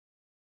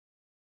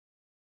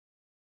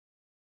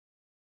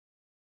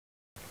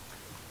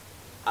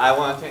I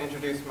want to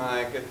introduce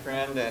my good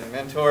friend and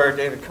mentor,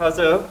 David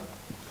Cozzo.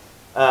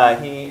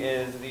 He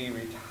is the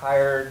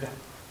retired,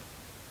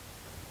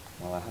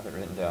 well, I have it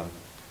written down.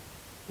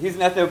 He's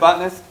an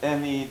ethnobotanist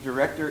and the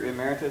Director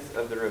Emeritus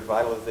of the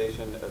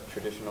Revitalization of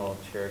Traditional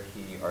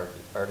Cherokee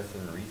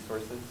Artisan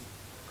Resources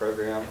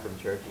program from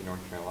Cherokee,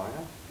 North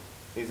Carolina.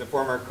 He's a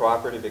former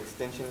cooperative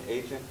extension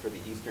agent for the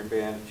Eastern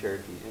Band of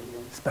Cherokee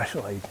Indians.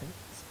 Special agent.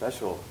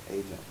 Special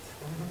agent.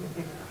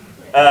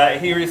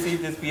 He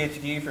received his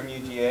PhD from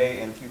UGA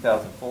in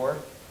 2004.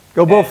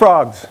 Go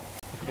Bullfrogs!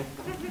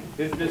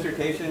 His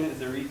dissertation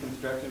is a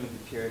reconstruction of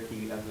the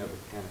Cherokee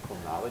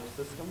ethnobotanical knowledge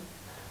system.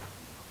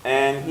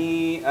 And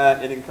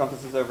it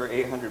encompasses over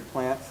 800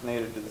 plants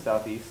native to the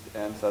southeast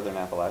and southern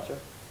Appalachia.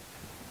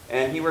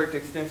 And he worked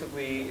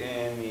extensively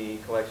in the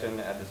collection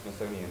at the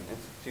Smithsonian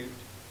Institute.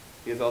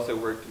 He has also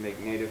worked to make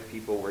Native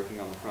people working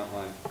on the front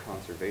lines of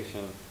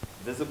conservation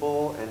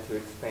visible and to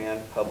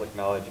expand public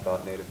knowledge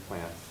about Native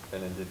plants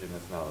and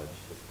indigenous knowledge.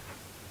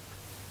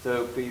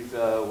 So please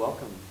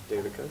welcome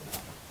David Cozzo.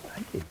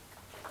 Thank you.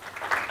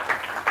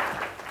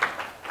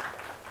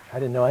 I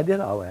didn't know I did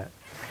all that.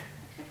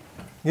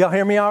 Y'all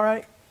hear me all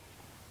right?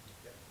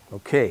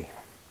 Okay.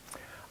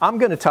 I'm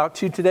going to talk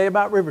to you today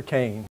about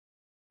Rivercane.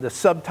 The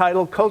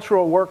subtitle,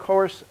 Cultural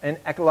Workhorse and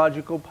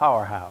Ecological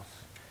Powerhouse.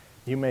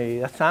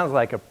 That sounds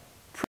like a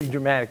pretty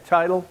dramatic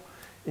title,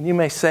 and you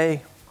may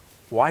say,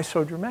 why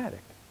so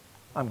dramatic?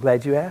 I'm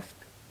glad you asked,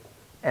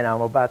 and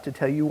I'm about to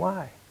tell you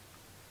why.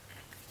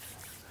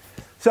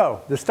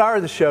 So, the star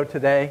of the show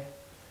today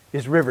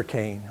is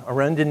Rivercane,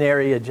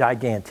 Arundinaria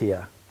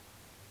gigantea.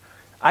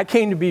 I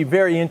came to be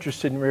very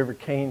interested in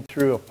Rivercane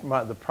through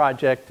the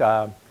project.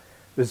 It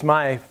was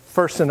my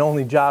first and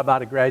only job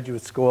out of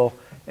graduate school,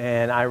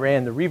 and I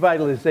ran the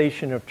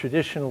revitalization of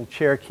traditional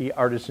Cherokee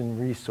artisan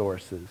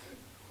resources.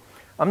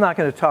 I'm not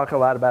going to talk a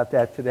lot about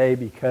that today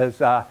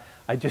because I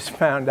just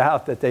found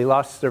out that they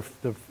lost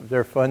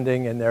their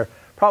funding, and there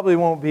probably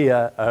won't be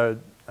an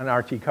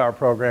RT car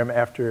program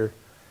after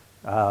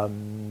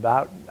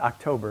about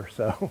October.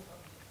 So,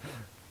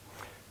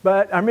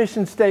 but our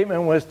mission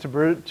statement was to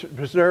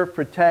preserve,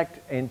 protect,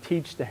 and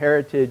teach the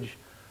heritage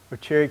of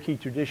Cherokee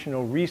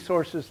traditional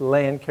resources,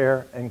 land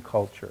care, and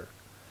culture.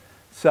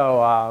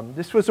 So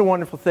this was a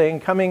wonderful thing.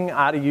 Coming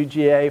out of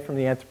UGA from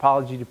the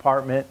anthropology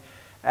department,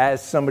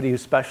 as somebody who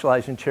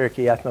specialized in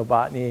Cherokee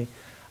ethnobotany,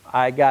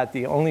 I got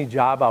the only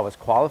job I was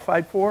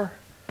qualified for,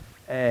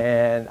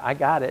 and I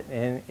got it,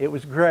 and it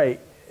was great.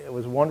 It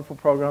was a wonderful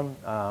program,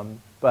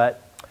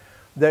 but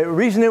the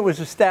reason it was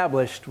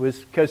established was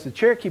because the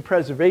Cherokee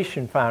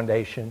Preservation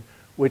Foundation,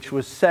 which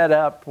was set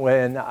up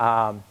when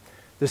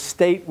the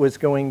state was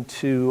going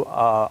to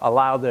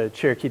allow the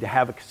Cherokee to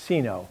have a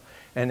casino,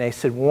 and they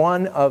said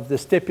one of the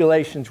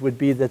stipulations would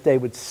be that they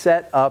would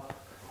set up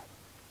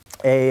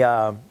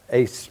a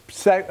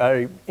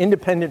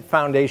independent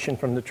foundation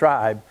from the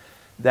tribe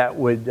that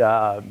would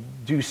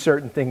do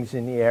certain things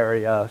in the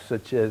area,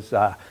 such as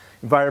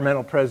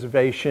environmental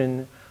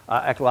preservation,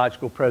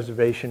 ecological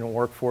preservation, and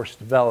workforce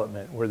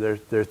development, were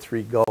their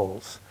three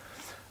goals.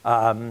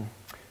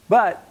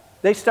 But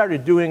they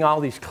started doing all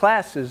these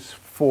classes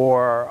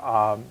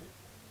for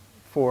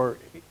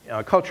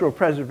cultural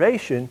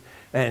preservation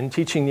and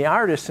teaching the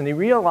artists, and they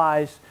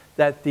realized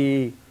that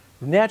the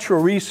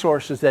natural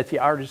resources that the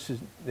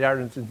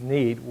artisans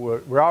need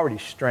were already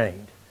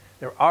strained.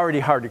 They were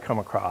already hard to come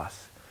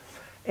across.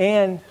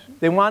 And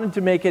they wanted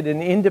to make it an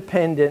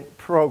independent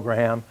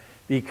program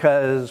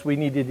because we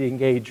needed to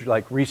engage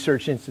like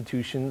research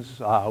institutions.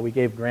 We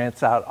gave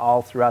grants out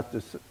all throughout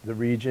the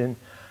region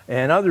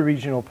and other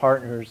regional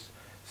partners.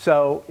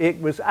 So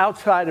it was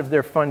outside of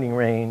their funding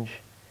range.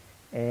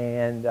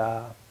 And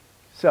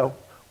so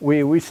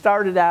we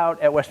started out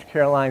at Western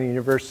Carolina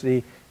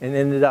University and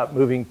ended up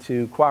moving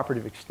to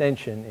cooperative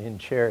extension in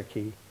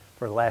Cherokee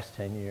for the last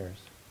 10 years.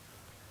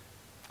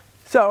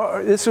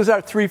 So this was our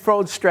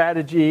threefold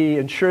strategy: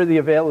 ensure the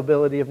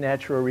availability of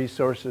natural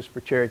resources for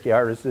Cherokee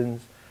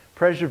artisans,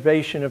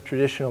 preservation of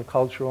traditional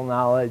cultural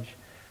knowledge,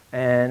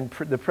 and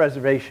the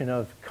preservation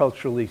of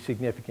culturally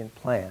significant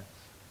plants.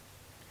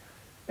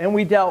 And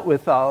we dealt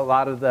with a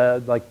lot of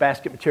the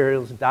basket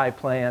materials and dye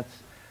plants.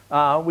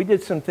 We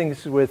did some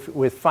things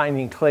with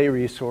finding clay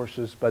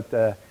resources, but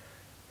the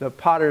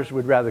potters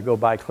would rather go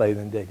buy clay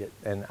than dig it,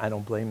 and I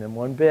don't blame them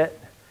one bit.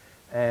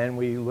 And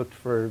we looked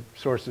for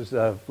sources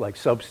of like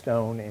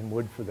soapstone and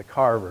wood for the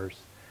carvers.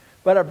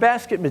 But our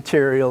basket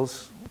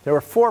materials, there were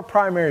 4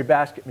 primary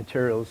basket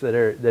materials that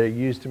are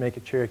used to make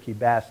a Cherokee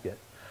basket: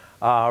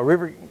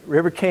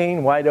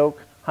 rivercane, white oak,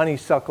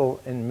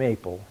 honeysuckle, and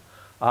maple.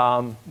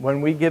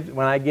 When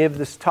I give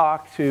this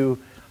talk to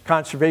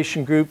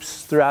conservation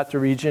groups throughout the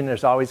region,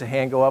 there's always a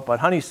hand go up on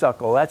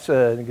honeysuckle. That's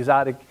an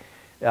exotic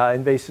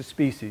invasive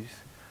species.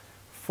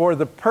 For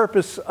the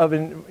purpose of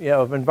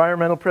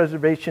environmental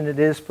preservation, it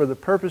is. For the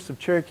purpose of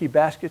Cherokee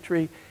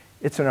basketry,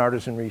 it's an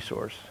artisan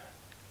resource.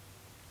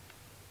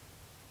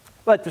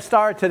 But the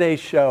star of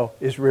today's show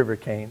is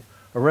Rivercane,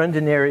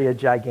 Arundinaria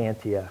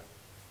gigantea.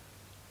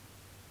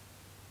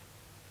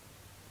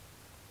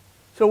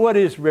 So what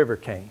is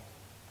Rivercane?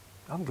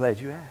 I'm glad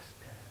you asked.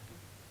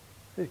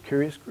 It's a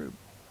curious group.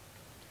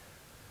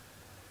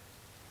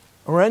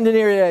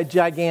 Arundinaria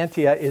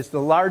gigantea is the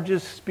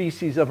largest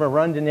species of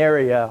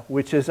Arundinaria,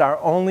 which is our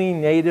only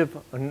native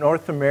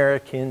North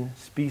American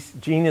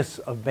genus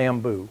of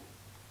bamboo.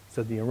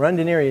 So the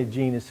Arundinaria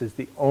genus is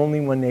the only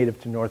one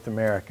native to North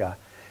America.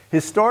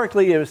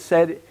 Historically, it was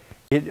said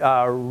it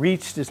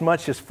reached as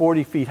much as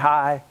 40 feet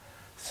high.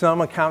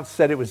 Some accounts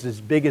said it was as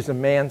big as a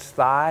man's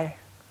thigh.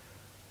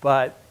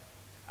 But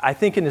I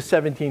think in the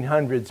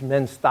 1700s,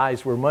 men's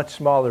thighs were much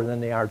smaller than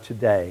they are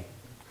today.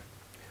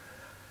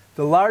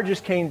 The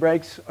largest cane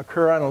breaks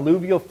occur on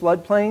alluvial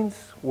floodplains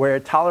where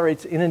it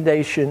tolerates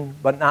inundation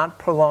but not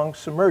prolonged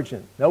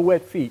submergence. No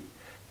wet feet.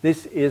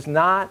 This is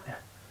not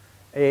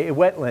a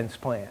wetlands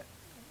plant.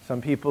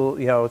 Some people,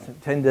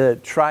 tend to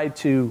try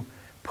to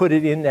put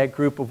it in that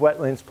group of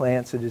wetlands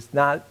plants. It is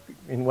not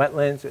in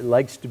wetlands. It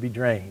likes to be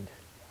drained.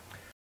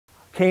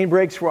 Cane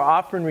breaks were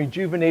often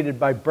rejuvenated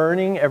by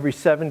burning every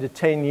 7 to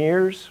 10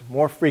 years.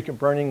 More frequent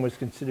burning was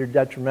considered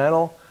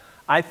detrimental.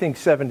 I think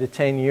 7 to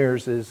 10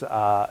 years is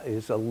a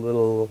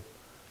little.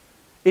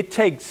 It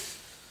takes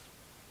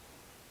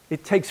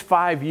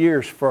 5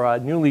 years for a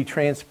newly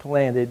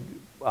transplanted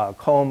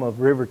culm of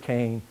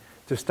Rivercane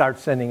to start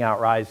sending out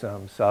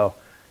rhizomes. So,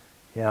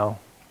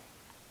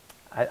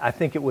 I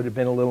think it would have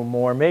been a little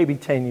more, maybe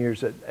 10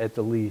 years at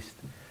the least.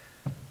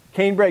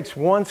 Cane breaks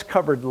once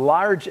covered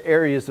large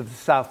areas of the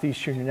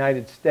southeastern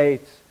United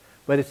States,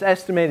 but it's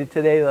estimated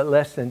today that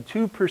less than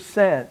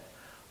 2%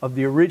 of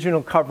the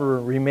original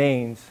cover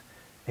remains,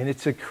 and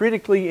it's a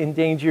critically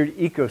endangered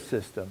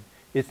ecosystem.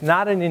 It's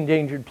not an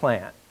endangered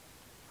plant.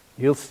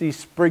 You'll see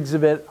sprigs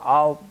of it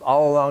all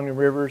along the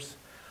rivers,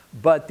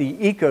 but the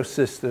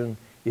ecosystem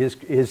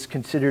is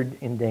considered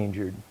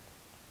endangered.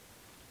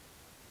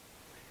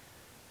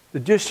 The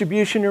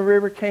distribution of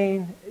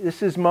Rivercane,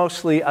 this is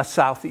mostly a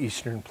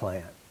southeastern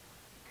plant.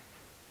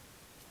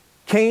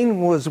 Cane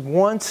was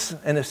once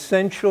an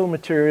essential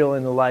material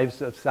in the lives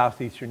of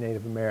southeastern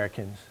Native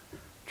Americans.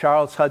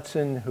 Charles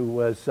Hudson,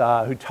 who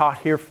taught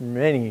here for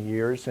many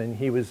years, and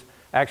he was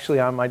actually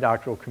on my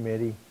doctoral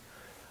committee,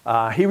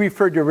 he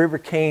referred to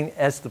Rivercane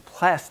as the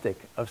plastic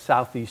of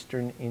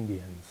southeastern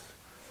Indians.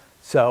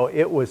 So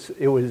it would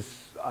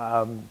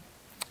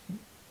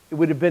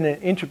have been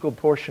an integral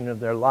portion of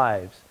their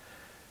lives.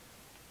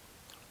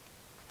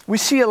 We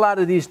see a lot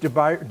of these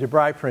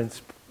debris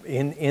prints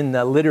in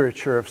the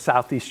literature of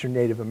southeastern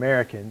Native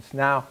Americans.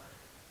 Now,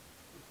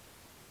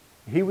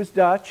 he was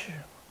Dutch.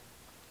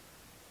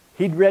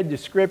 He'd read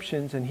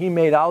descriptions, and he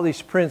made all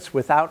these prints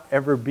without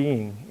ever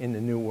being in the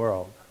New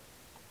World.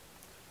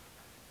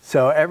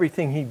 So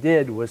everything he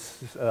did was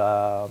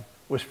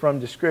from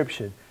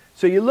description.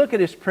 So you look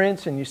at his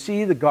prints, and you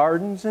see the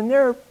gardens, and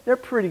they're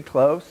pretty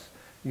close.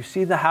 You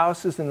see the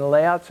houses and the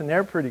layouts, and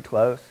they're pretty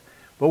close.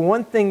 But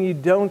one thing you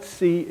don't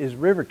see is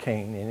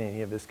Rivercane in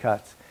any of his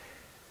cuts.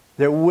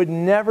 There would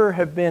never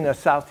have been a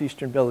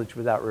southeastern village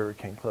without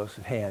Rivercane close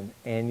at hand,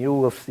 and you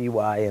will see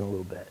why in a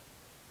little bit.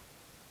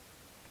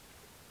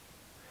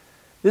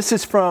 This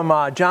is from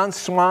John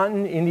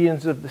Swanton,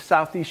 Indians of the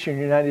southeastern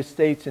United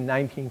States in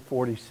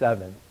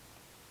 1947.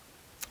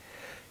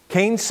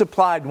 Cane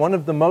supplied one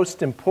of the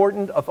most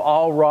important of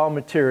all raw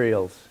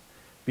materials.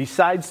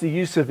 Besides the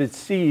use of its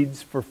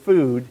seeds for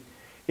food,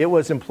 it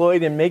was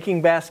employed in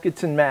making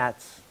baskets and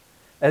mats,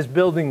 as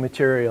building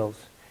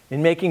materials,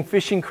 in making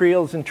fishing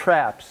creels and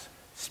traps,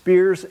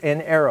 spears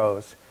and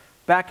arrows,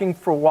 backing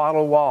for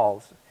wattle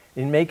walls,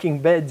 in making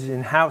beds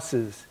in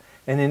houses,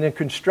 and in the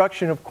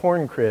construction of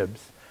corn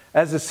cribs,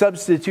 as a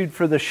substitute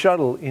for the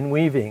shuttle in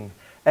weaving,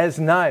 as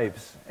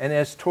knives and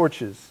as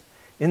torches,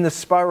 in the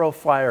spiral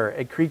fire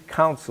at creek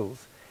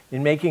councils,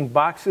 in making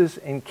boxes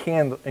and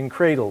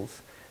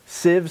cradles,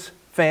 sieves,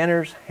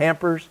 fanners,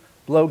 hampers,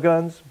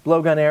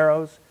 blowgun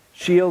arrows,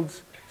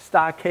 shields,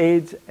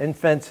 stockades, and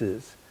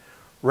fences,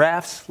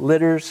 rafts,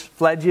 litters,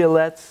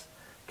 flageolets,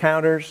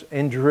 counters,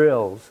 and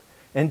drills,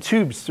 and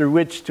tubes through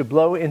which to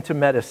blow into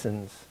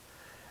medicines,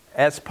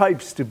 as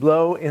pipes to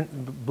blow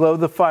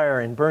the fire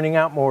in burning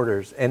out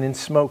mortars and in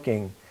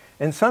smoking,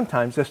 and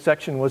sometimes a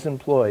section was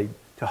employed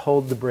to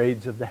hold the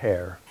braids of the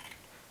hair.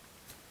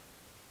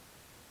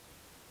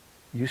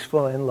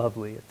 Useful and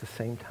lovely at the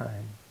same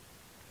time.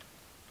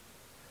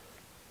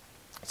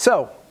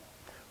 So,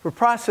 for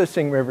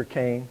processing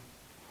Rivercane,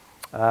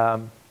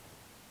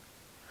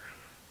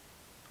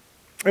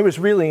 it was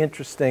really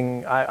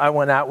interesting. I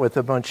went out with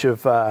a bunch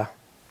of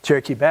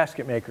Cherokee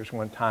basket makers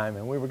one time,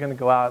 and we were going to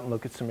go out and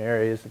look at some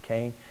areas of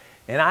cane,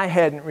 and I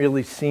hadn't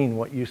really seen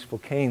what useful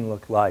cane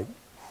looked like.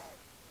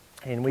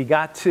 And we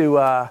went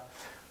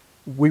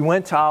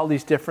to all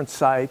these different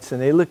sites,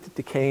 and they looked at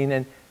the cane,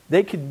 and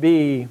they could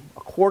be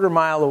a quarter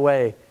mile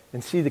away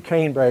and see the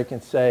cane break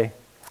and say,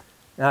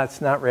 no,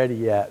 it's not ready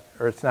yet,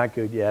 or it's not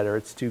good yet, or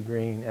it's too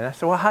green. And I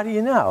said, well, how do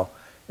you know?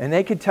 And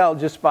they could tell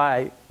just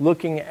by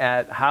looking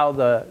at how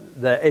the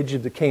edge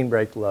of the cane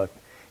break looked.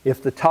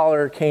 If the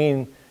taller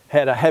cane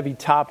had a heavy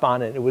top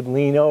on it, it would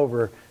lean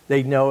over,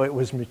 they'd know it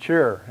was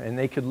mature. And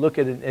they could look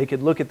at it, they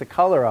could look at the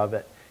color of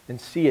it and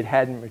see it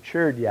hadn't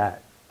matured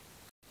yet.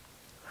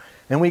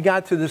 And we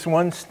got to this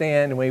one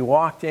stand, and we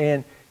walked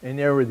in, and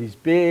there were these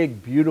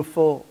big,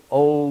 beautiful,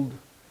 old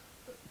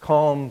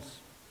culms,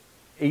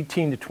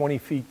 18 to 20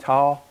 feet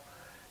tall.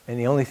 And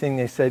the only thing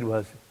they said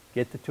was,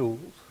 get the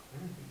tools.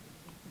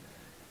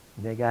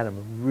 And they got them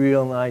a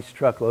real nice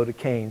truckload of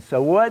cane.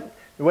 So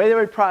the way they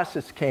would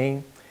process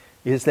cane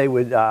is they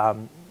would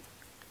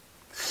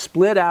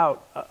split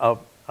out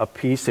a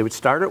piece. They would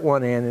start at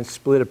one end and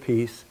split a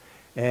piece.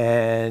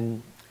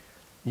 And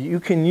you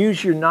can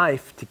use your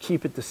knife to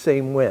keep it the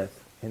same width.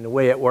 And the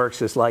way it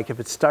works is like if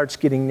it starts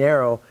getting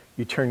narrow,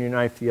 you turn your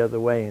knife the other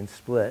way and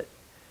split.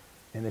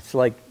 And it's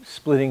like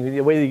splitting,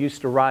 the way they used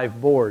to rive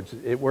boards,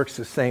 it works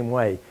the same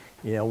way.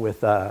 You know,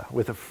 with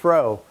a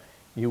fro,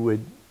 you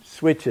would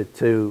switch it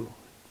to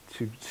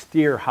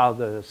steer how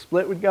the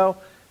split would go.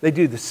 They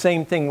do the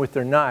same thing with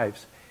their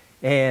knives.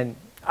 And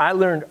I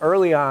learned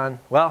early on,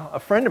 well, a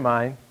friend of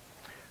mine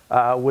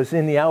was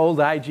in the old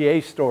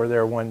IGA store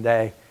there one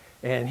day,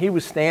 and he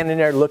was standing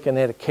there looking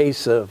at a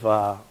case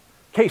of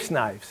case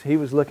knives. He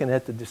was looking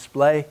at the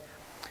display,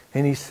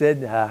 and he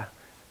said,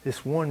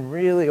 this one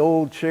really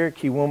old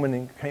Cherokee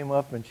woman came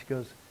up and she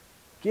goes,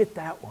 get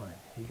that one.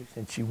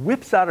 And she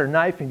whips out her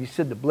knife, and he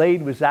said the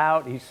blade was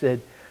out. He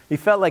said he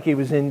felt like he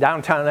was in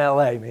downtown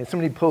LA, man.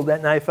 Somebody pulled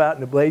that knife out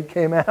and the blade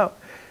came out.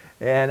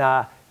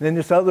 And then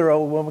this other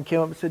old woman came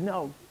up and said,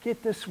 no,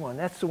 get this one.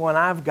 That's the one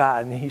I've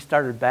got. And he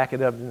started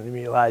backing up and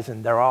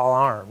realizing they're all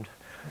armed.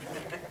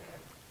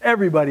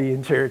 Everybody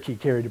in Cherokee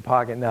carried a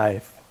pocket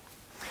knife.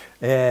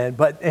 And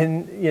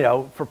you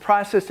know, for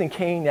processing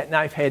cane, that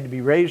knife had to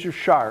be razor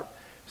sharp.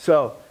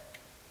 So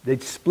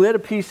they'd split a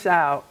piece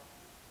out,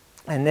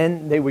 and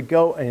then they would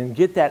go and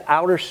get that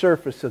outer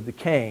surface of the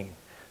cane.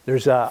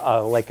 There's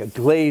like a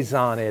glaze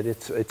on it.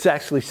 It's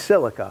actually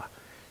silica.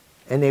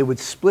 And they would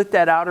split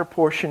that outer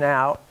portion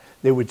out.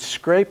 They would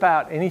scrape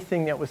out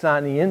anything that was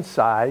on the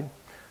inside.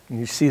 And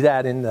you see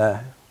that in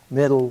the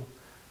middle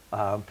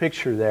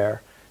picture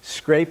there.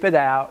 Scrape it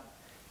out,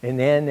 and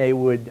then they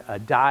would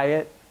dye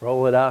it,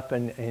 roll it up,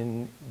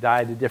 and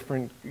dye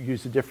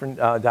use the different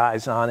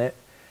dyes on it,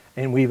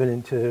 and weave it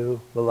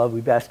into the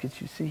lovely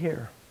baskets you see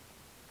here.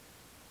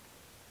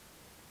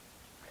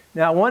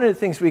 Now, one of the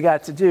things we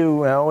got to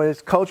do,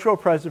 is cultural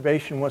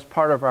preservation was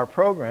part of our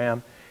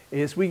program,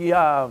 is we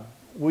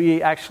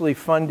actually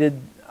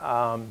funded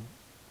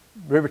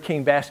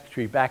Rivercane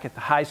basketry back at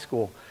the high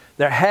school.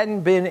 There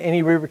hadn't been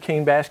any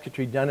Rivercane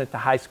basketry done at the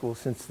high school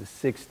since the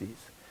 60s.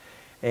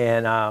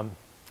 And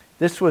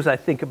this was, I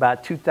think,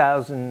 about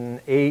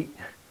 2008.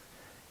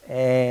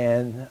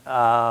 And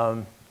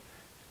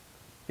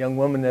young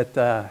woman at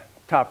the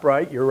top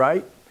right, you're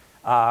right,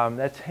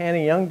 that's Hannah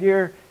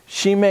Youngdeer.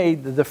 She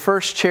made the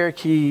first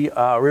Cherokee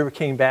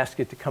Rivercane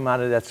basket to come out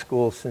of that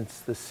school since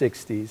the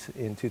 60s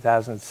in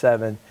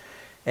 2007.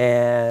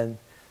 And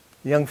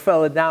the young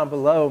fella down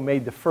below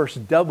made the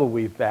first double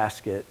weave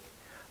basket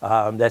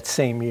that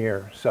same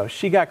year. So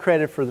she got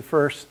credit for the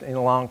first in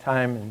a long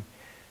time, and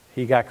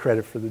he got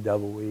credit for the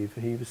double weave.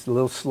 He was a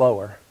little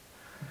slower.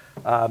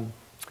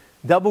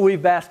 Double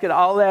weave basket,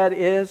 all that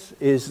is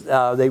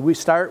we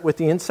start with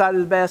the inside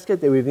of the basket,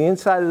 they weave the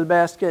inside of the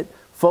basket,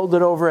 fold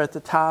it over at the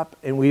top,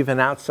 and weave an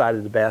outside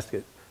of the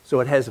basket so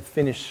it has a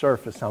finished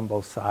surface on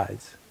both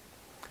sides.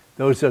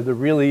 Those are the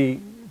really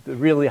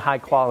high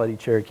quality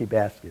Cherokee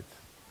baskets.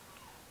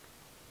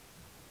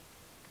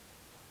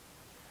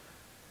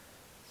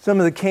 Some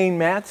of the cane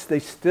mats, they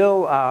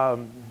still,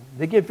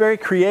 they get very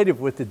creative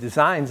with the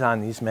designs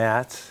on these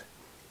mats.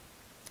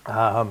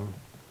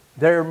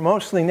 They're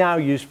mostly now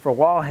used for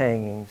wall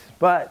hangings,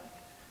 but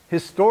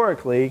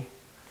historically,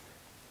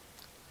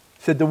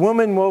 said the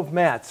woman wove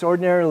mats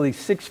ordinarily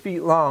 6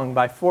 feet long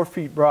by 4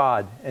 feet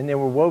broad, and they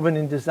were woven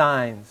in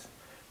designs.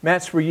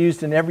 Mats were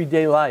used in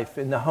everyday life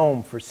in the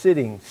home for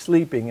sitting,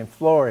 sleeping, and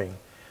flooring.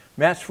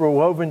 Mats were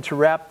woven to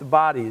wrap the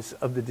bodies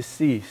of the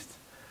deceased.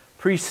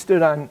 Priests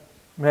stood on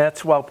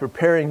mats while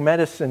preparing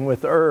medicine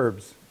with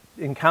herbs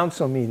in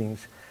council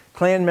meetings.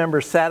 Clan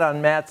members sat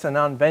on mats and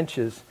on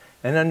benches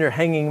and under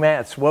hanging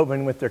mats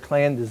woven with their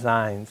clan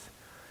designs.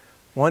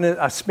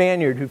 A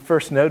Spaniard who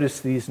first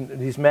noticed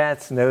these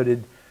mats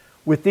noted,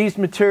 with these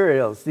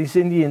materials, these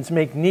Indians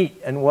make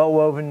neat and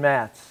well-woven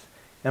mats,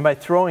 and by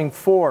throwing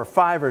 4,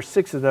 5, or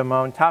 6 of them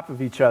on top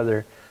of each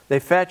other, they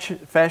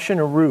fashion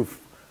a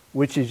roof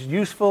which is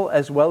useful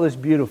as well as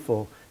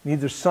beautiful.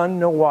 Neither sun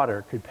nor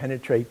water could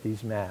penetrate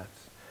these mats.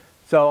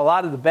 So a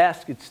lot of the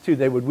baskets, too,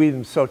 they would weave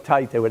them so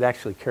tight they would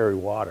actually carry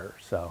water.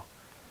 So,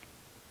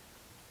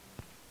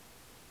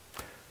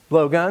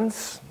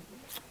 blowguns.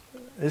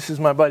 This is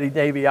my buddy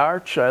Davey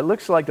Arch. It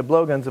looks like the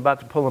blowgun's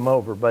about to pull him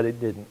over, but it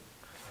didn't.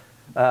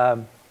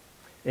 And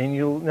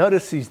you'll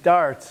notice these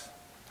darts.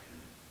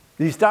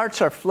 These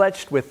darts are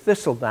fletched with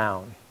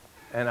thistledown.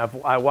 And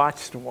I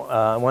watched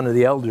one of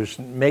the elders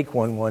make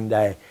one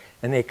day.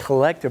 And they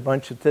collect a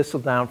bunch of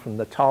thistledown from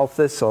the tall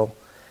thistle,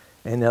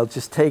 and they'll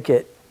just take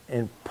it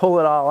and pull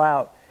it all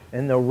out,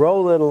 and they'll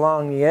roll it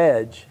along the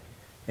edge,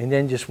 and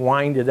then just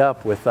wind it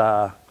up with,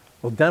 well,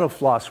 dental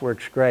floss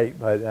works great,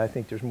 but I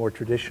think there's more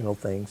traditional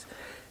things.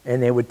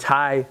 And they would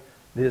tie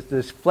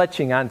this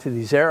fletching onto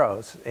these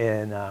arrows,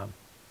 and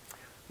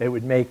they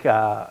would make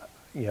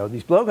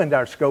these blowgun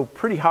darts go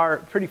pretty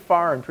far,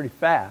 and pretty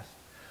fast.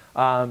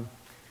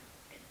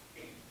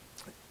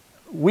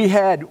 We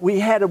had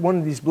one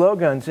of these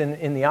blowguns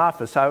in the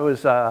office. I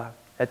was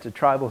at the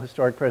Tribal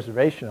Historic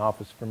Preservation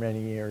Office for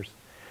many years,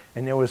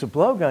 and there was a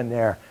blowgun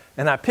there.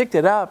 And I picked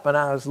it up, and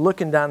I was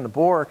looking down the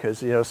bore because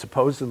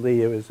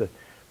supposedly it was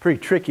pretty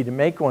tricky to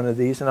make one of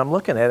these. And I'm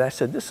looking at it. I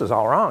said, "This is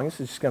all wrong. This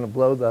is just going to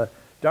blow the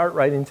dart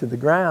right into the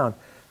ground."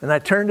 And I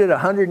turned it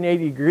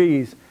 180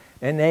 degrees,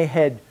 and they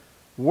had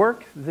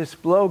worked this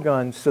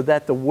blowgun so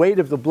that the weight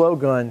of the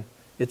blowgun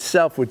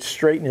itself would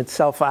straighten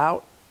itself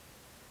out.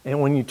 And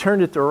when you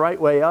turned it the right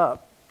way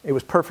up, it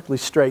was perfectly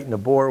straight, and the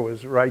bore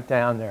was right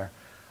down there.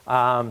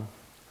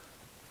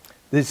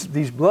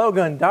 These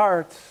blowgun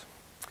darts,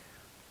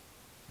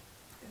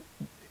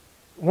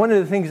 one of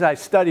the things I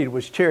studied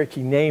was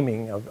Cherokee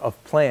naming of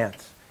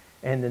plants.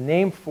 And the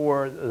name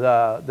for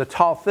the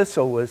tall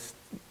thistle was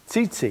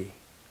tsetse.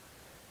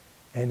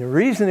 And the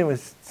reason it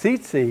was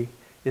tsetse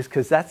is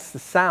because that's the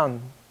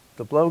sound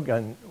the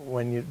blowgun,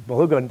 when your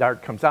blowgun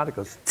dart comes out, it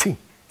goes tee,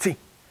 tee.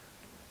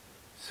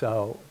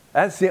 So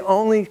that's the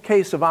only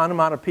case of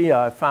onomatopoeia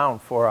I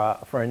found for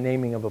a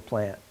naming of a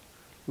plant.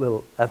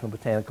 Little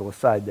ethnobotanical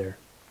aside there.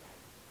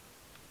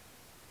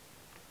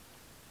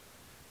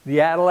 The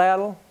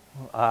atlatl,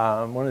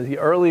 one of the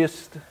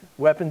earliest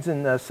weapons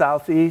in the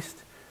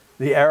southeast.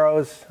 The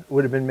arrows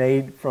would have been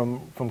made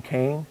from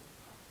cane.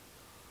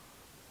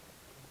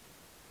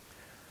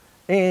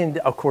 And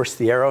of course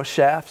the arrow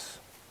shafts.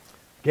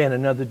 Again,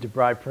 another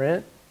DeBry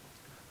print.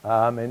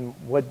 And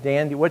what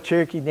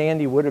Cherokee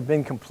dandy would have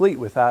been complete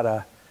without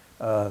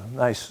a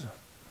nice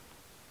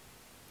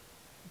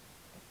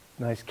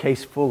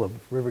case full of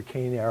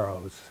Rivercane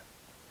arrows.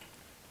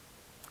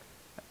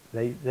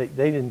 They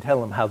didn't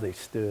tell them how they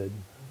stood.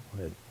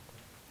 But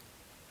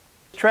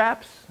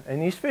traps,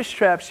 and these fish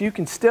traps, you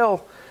can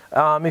still,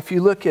 if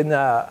you look in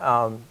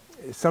the,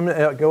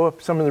 go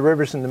up some of the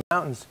rivers in the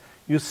mountains,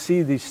 you'll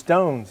see these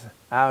stones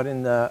out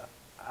in the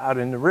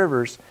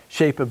rivers,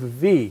 shape of a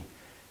V,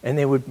 and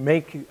they would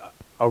make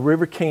a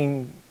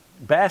Rivercane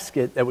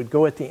basket that would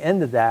go at the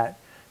end of that,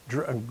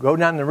 go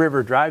down the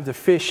river, drive the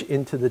fish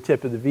into the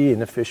tip of the V,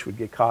 and the fish would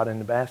get caught in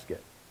the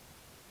basket.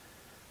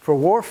 For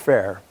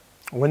warfare,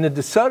 when the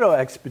DeSoto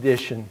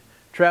expedition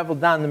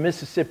traveled down the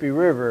Mississippi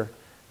River,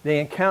 they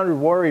encountered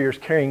warriors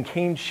carrying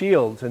cane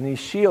shields, and these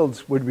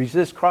shields would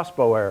resist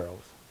crossbow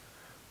arrows,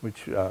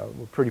 which were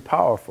pretty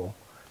powerful.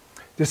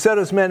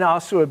 DeSoto's men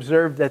also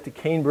observed that the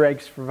cane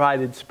brakes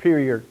provided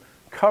superior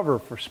cover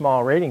for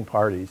small raiding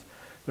parties.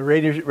 The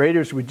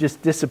raiders would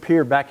just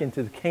disappear back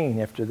into the cane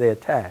after they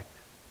attacked.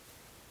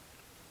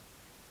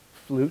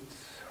 Flutes.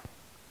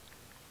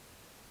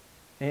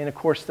 And of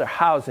course their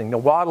housing, the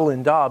wattle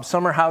and daub.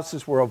 Summer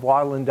houses were of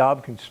wattle and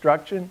daub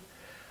construction.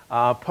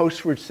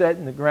 Posts were set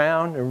in the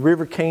ground. A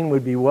river cane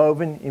would be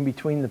woven in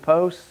between the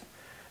posts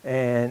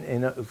and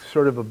in a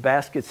sort of a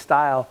basket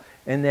style.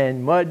 And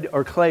then mud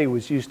or clay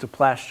was used to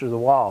plaster the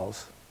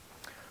walls.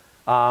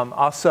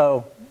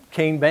 Also,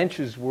 cane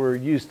benches were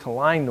used to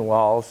line the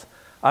walls.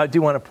 I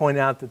do want to point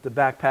out that the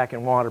backpack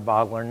and water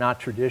bottle are not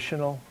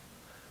traditional.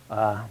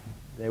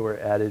 They were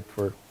added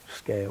for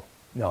scale.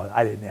 No,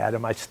 I didn't add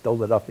them. I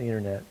stole it off the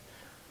internet.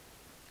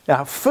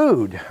 Now,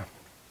 food.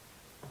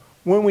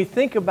 When we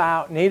think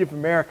about Native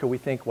America, we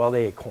think, well,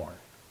 they ate corn.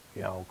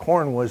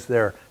 Corn was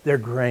their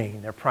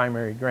grain, their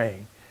primary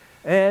grain.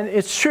 And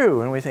it's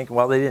true. And we think,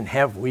 well, they didn't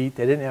have wheat,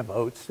 they didn't have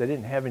oats, they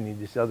didn't have any of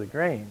these other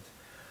grains.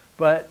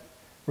 But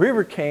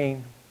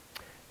Rivercane,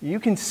 you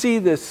can see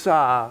this,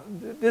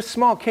 this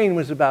small cane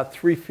was about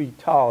 3 feet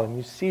tall, and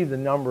you see the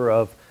number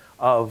of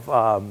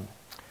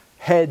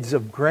heads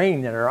of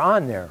grain that are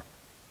on there.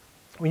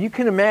 Well, you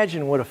can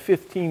imagine what a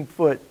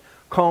 15-foot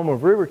comb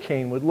of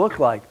Rivercane would look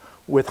like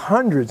with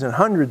hundreds and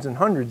hundreds and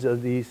hundreds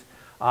of these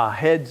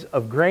heads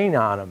of grain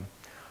on them.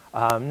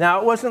 Now,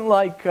 it wasn't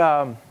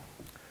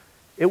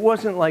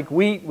like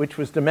wheat, which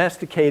was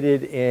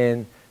domesticated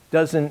and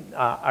doesn't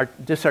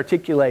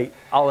disarticulate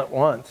all at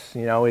once.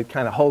 It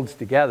kind of holds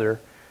together.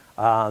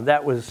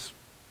 That was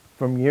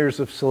from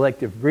years of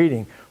selective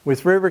breeding.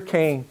 With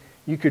Rivercane,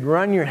 you could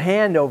run your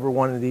hand over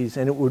one of these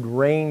and it would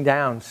rain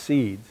down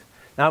seeds.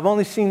 Now, I've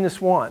only seen this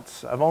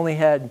once. I've only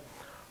had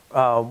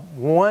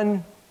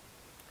one.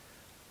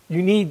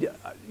 You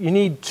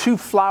need 2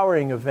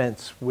 flowering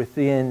events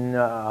within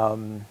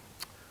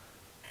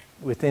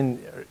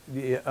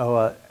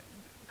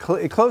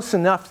close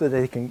enough that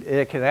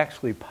it can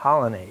actually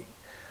pollinate.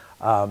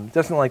 It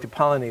doesn't like to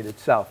pollinate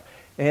itself.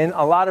 And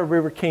a lot of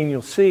Rivercane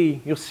you'll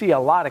see a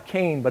lot of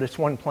cane, but it's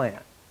one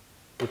plant.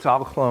 It's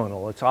all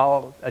clonal. It's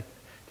all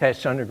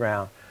attached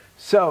underground.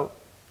 So,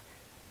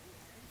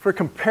 for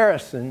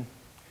comparison,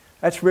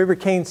 that's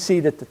Rivercane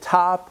seed at the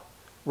top,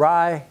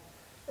 rye,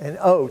 and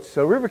oats.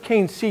 So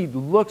Rivercane seed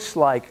looks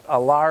like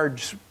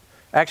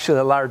actually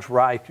a large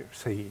rye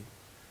seed.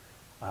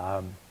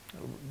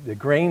 The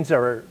grains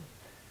are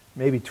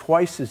maybe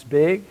twice as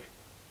big.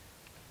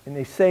 and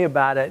they say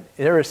about it,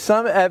 there is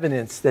some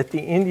evidence that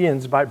the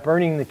Indians, by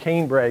burning the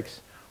cane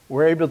brakes,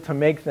 were able to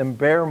make them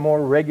bear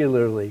more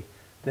regularly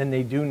than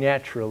they do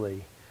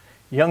naturally.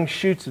 Young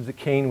shoots of the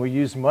cane were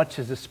used much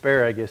as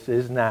asparagus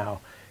is now,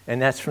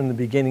 and that's from the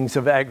beginnings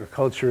of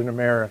agriculture in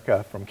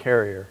America from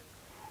Carrier.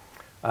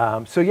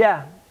 So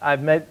yeah,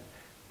 I've met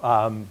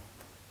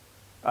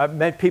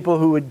people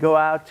who would go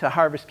out to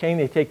harvest cane.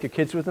 They take their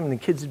kids with them, and the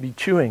kids would be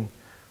chewing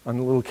on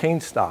the little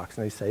cane stalks,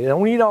 and they say,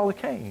 "Don't eat all the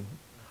cane."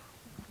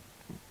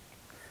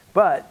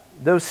 But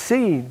those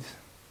seeds,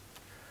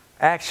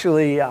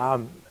 actually,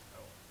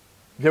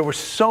 there were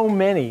so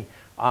many.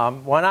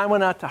 When I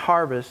went out to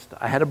harvest,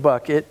 I had a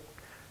bucket,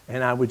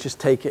 and I would just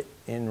take it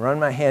and run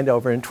my hand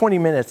over. In 20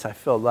 minutes, I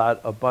filled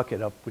out a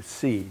bucket up with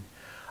seed.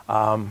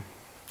 I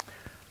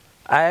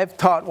have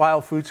taught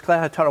wild foods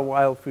class. I taught a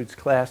wild foods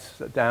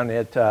class down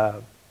at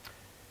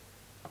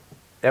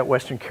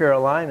Western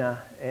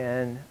Carolina,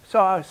 and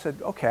so I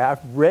said, okay,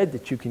 I've read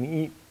that you can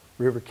eat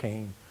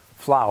Rivercane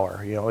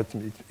flour. You know,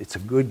 it's a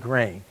good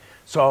grain.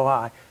 So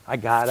I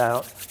got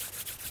out,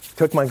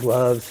 took my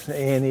gloves,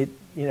 and it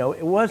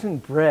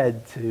wasn't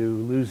bred to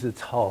lose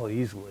its hull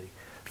easily.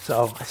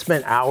 So I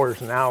spent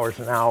hours and hours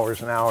and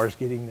hours and hours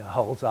getting the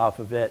hulls off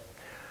of it,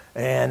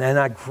 and then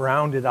I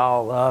ground it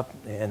all up,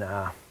 and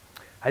I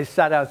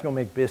decided I was going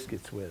to make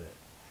biscuits with it.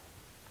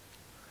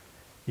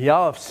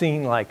 Y'all have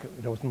seen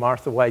like those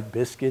Martha White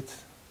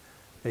biscuits.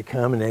 They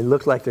come and they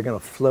look like they're going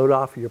to float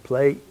off your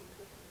plate.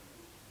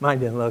 Mine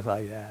didn't look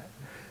like that.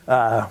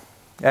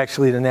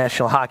 Actually, the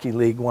National Hockey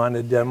League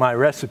wanted my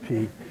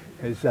recipe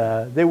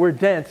because they were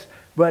dense,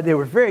 but they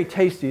were very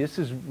tasty. This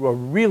is a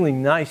really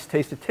nice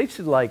taste. It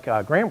tasted like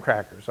graham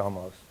crackers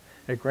almost,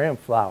 like graham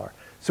flour.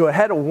 So it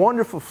had a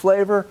wonderful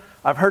flavor.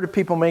 I've heard of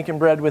people making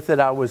bread with it.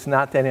 I was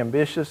not that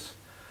ambitious.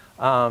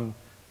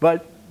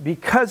 But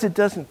because it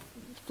doesn't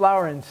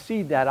flour and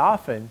seed that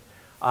often,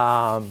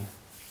 I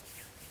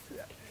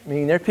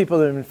mean, there are people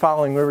that have been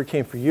following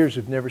Rivercane for years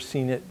who've never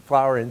seen it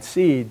flour and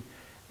seed.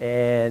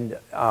 And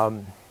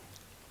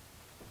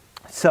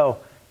so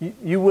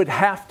you would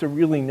have to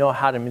really know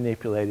how to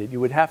manipulate it.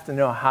 You would have to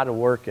know how to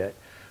work it.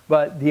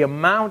 But the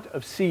amount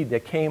of seed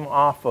that came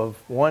off of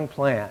one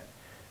plant,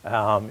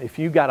 if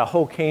you got a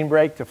whole cane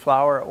brake to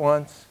flour at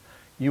once,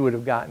 you would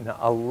have gotten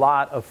a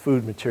lot of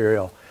food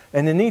material.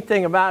 And the neat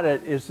thing about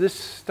it is this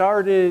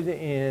started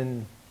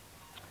in,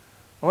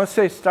 I want to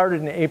say it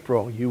started in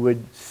April. You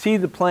would see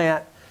the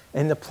plant,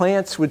 and the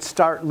plants would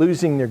start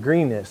losing their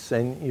greenness,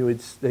 and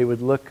they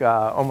would look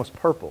almost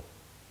purple.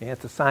 The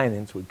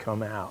anthocyanins would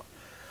come out.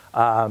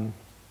 And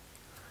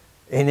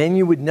then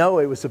you would know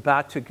it was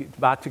about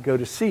to go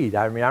to seed.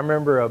 I mean, I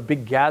remember a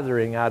big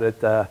gathering out at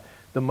the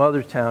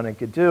mother town in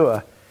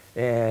Cozzo,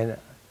 and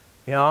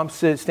I'm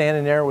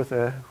standing there with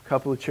a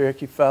couple of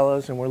Cherokee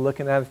fellows, and we're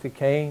looking at the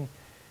cane,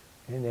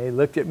 and they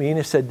looked at me and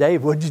they said,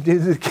 "Dave, what'd you do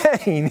to the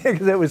cane?"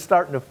 Because it was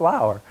starting to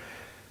flower.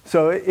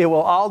 So it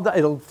will all die.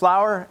 It'll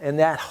flower, and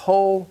that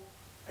whole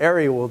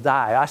area will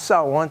die. I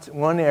saw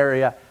one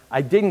area,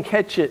 I didn't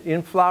catch it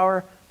in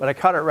flower, but I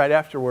caught it right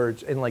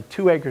afterwards, and like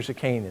 2 acres of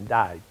cane and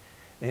died.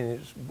 And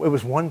it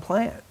was one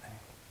plant.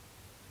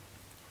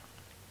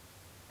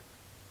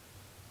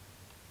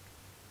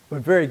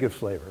 But very good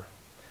flavor.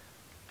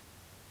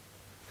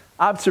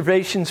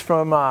 Observations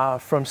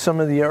from some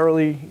of the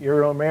early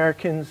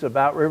Euro-Americans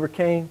about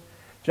Rivercane.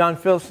 John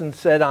Filson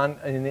said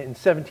in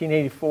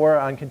 1784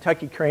 on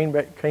Kentucky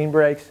cane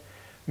brakes,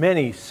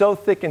 "Many so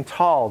thick and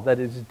tall that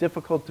it is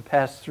difficult to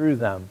pass through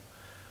them."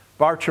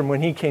 Bartram,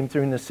 when he came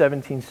through in the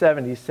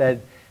 1770s,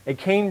 said, "A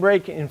cane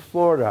brake in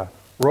Florida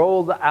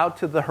rolled out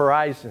to the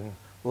horizon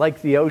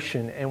like the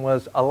ocean and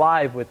was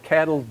alive with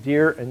cattle,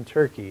 deer, and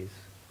turkeys."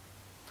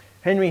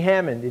 Henry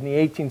Hammond in the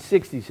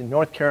 1860s in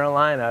North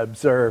Carolina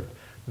observed,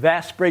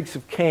 "Vast brakes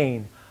of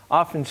cane,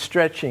 often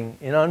stretching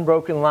in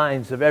unbroken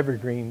lines of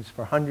evergreens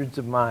for hundreds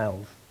of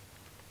miles."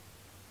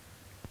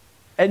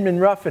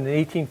 Edmund Ruffin in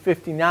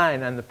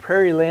 1859 on the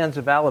prairie lands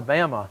of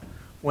Alabama,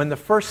 when the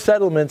first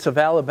settlements of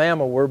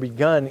Alabama were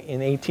begun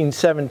in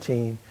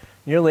 1817,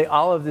 nearly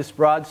all of this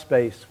broad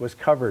space was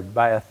covered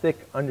by a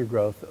thick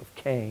undergrowth of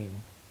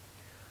cane.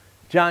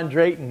 John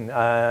Drayton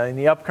in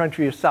the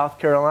upcountry of South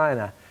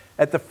Carolina,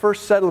 at the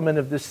first settlement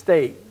of this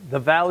state, the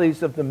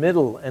valleys of the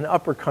middle and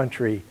upper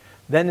country,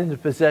 then in the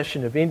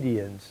possession of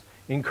Indians,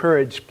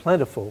 encouraged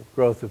plentiful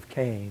growth of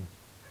cane.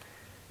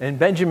 And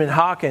Benjamin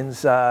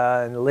Hawkins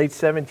in the late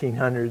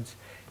 1700s,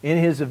 in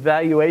his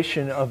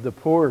evaluation of the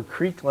poor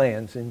creek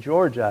lands in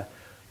Georgia,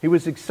 he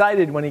was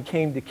excited when he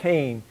came to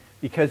cane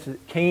because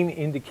cane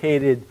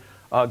indicated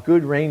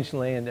good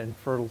rangeland and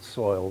fertile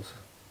soils.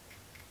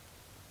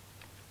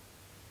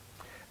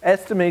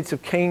 Estimates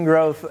of cane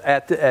growth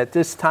at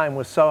this time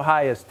was so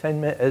high as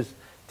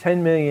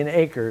 10 million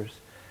acres.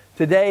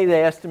 Today,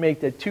 they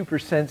estimate that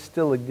 2%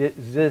 still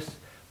exists,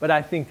 but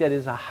I think that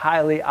is a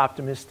highly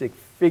optimistic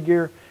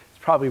figure.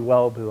 It's probably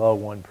well below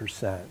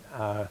 1%.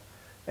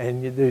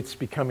 And it's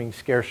becoming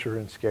scarcer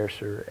and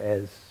scarcer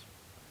as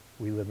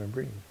we live and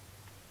breathe.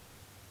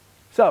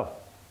 So,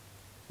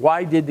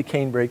 why did the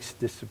cane brakes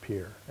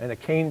disappear? And a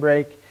cane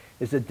brake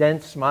is a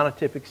dense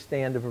monotypic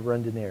stand of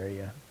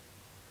arundinaria.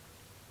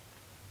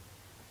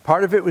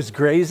 Part of it was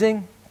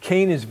grazing.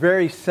 Cane is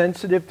very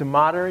sensitive to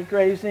moderate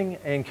grazing,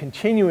 and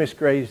continuous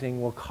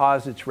grazing will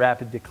cause its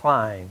rapid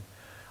decline.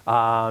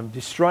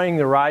 Destroying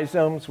the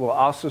rhizomes will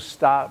also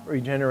stop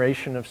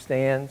regeneration of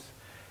stands,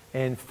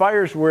 and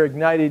fires were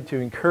ignited to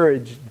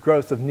encourage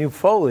growth of new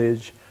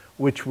foliage,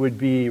 which would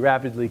be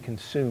rapidly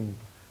consumed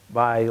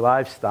by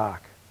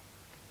livestock.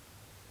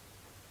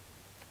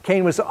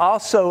 Cane was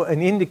also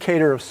an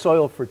indicator of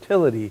soil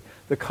fertility,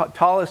 the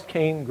tallest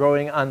cane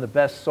growing on the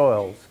best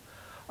soils.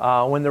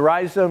 When the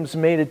rhizomes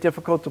made it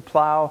difficult to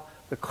plow,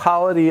 the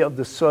quality of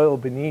the soil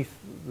beneath,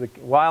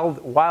 while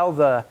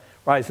the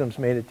rhizomes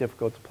made it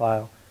difficult to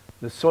plow,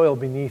 the soil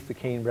beneath the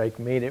canebrake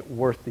made it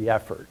worth the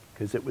effort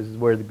because it was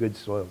where the good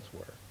soils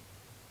were.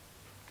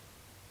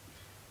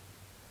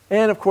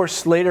 And of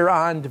course, later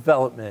on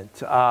development,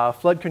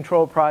 flood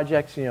control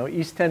projects,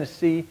 East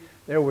Tennessee,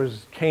 there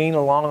was cane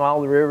along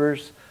all the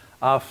rivers,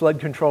 flood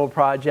control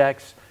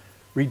projects,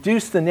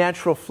 reduced the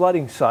natural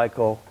flooding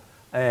cycle,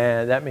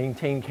 and that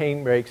maintained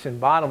canebrakes in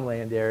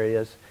bottomland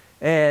areas.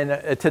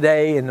 And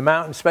today, in the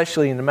mountains,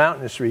 especially in the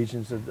mountainous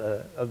regions of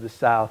the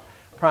South,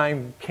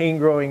 prime cane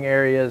growing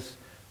areas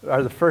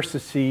are the first to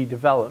see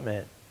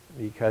development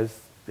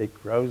because it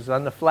grows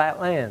on the flat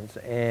lands,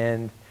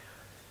 and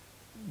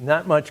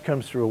not much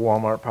comes through a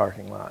Walmart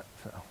parking lot.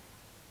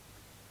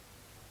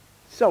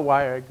 So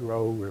why I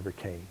grow river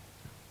cane?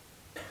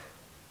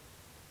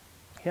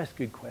 He asks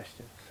good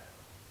questions.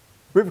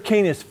 River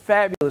cane is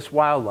fabulous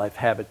wildlife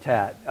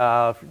habitat.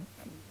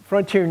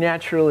 Frontier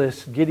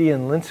naturalist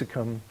Gideon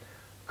Lincecum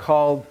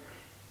called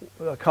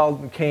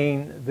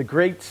cane the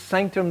great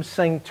sanctum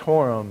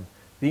sanctorum,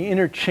 the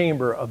inner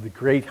chamber of the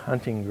great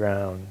hunting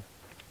ground.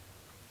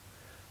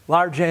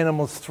 Large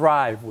animals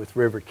thrive with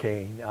river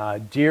cane.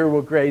 Deer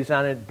will graze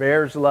on it,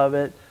 bears love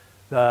it.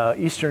 The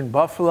eastern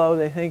buffalo,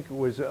 they think,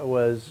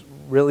 was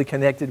really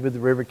connected with the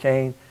river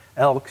cane.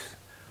 Elks.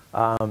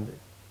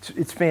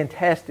 It's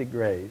fantastic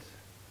graze.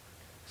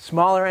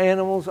 Smaller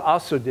animals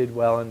also did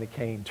well in the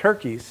cane.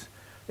 Turkeys,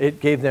 it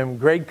gave them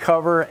great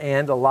cover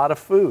and a lot of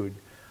food.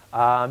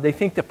 They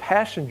think the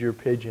passenger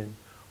pigeon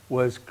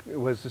was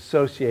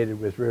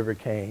associated with river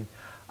cane.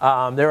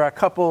 There are a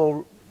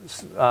couple,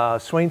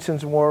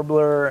 Swainson's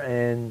warbler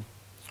and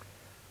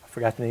I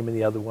forgot the name of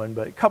the other one,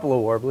 but a couple of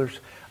warblers.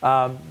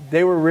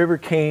 They were river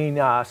cane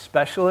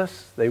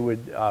specialists. They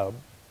would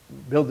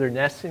build their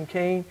nests in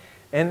cane.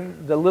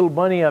 And the little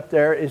bunny up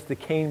there is the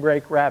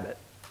canebrake rabbit.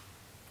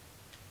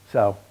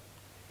 So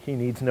he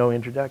needs no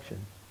introduction.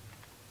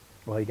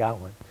 Well, he got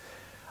one.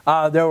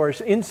 There were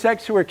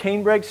insects who were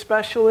canebrake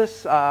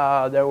specialists.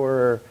 There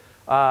were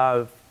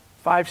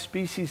 5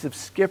 species of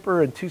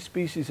skipper and 2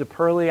 species of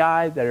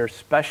pearly-eye that are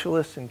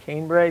specialists in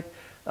canebrake.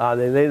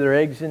 They lay their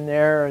eggs in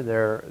there.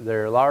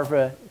 Their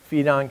larvae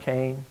feed on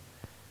cane.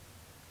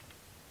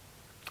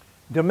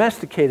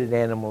 Domesticated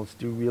animals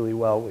do really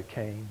well with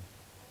cane.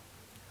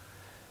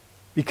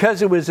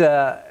 Because it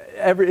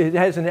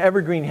has an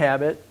evergreen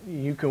habit,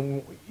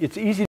 it's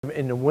easy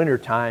in the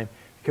wintertime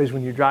because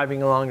when you're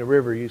driving along the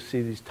river, you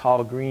see these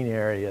tall green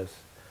areas.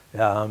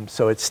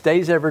 So it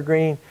stays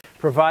evergreen,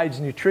 provides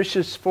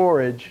nutritious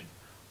forage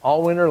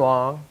all winter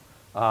long.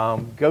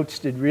 Goats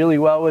did really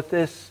well with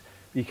this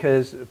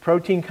because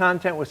protein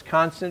content was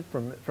constant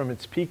from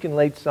its peak in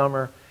late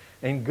summer,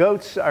 and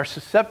goats are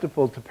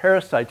susceptible to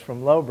parasites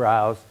from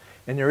lowbrows,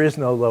 and there is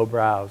no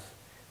lowbrows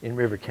in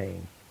river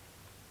cane.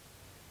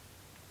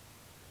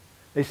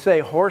 They say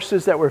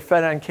horses that were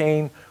fed on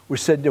cane were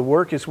said to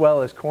work as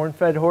well as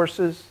corn-fed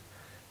horses,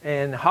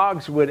 and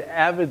hogs would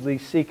avidly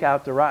seek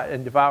out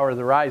and devour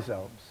the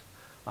rhizomes,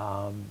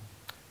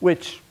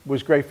 which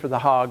was great for the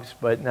hogs,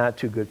 but not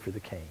too good for the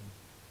cane.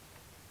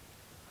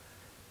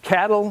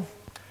 Cattle,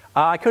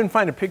 I couldn't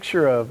find a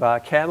picture of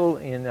cattle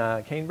in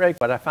canebrake,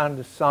 but I found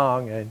a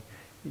song, and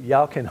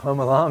y'all can hum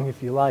along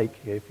if you like,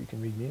 if you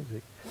can read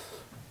music.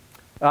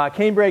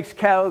 Canebrake's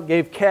cattle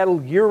gave cattle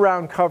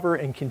year-round cover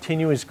and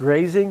continuous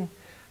grazing.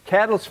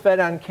 Cattle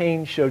fed on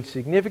cane showed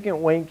significant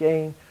weight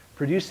gain,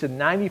 produced a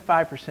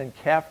 95%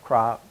 calf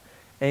crop,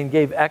 and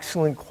gave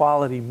excellent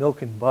quality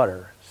milk and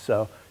butter.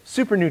 So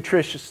super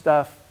nutritious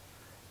stuff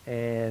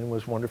and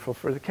was wonderful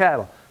for the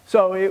cattle.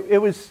 So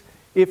it was,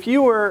 if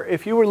you were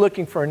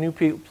looking for a new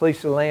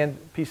piece of land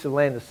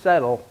to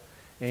settle,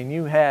 and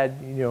you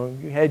had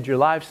your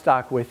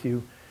livestock with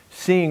you,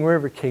 seeing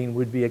river cane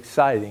would be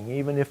exciting,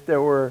 even if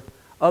there were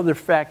other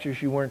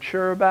factors you weren't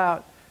sure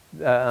about.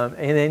 And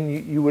then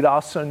you would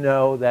also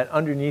know that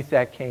underneath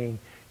that cane,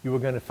 you were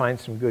going to find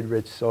some good,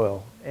 rich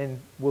soil. And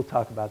we'll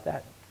talk about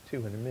that, too,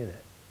 in a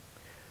minute.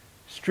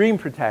 Stream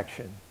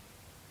protection.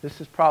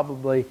 This is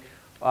probably,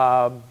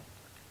 I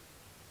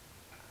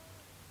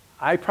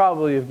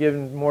probably have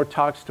given more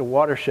talks to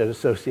watershed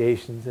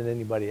associations than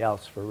anybody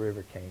else for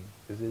river cane,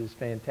 because it is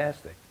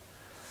fantastic.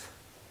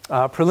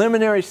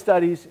 Preliminary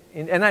studies,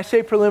 and I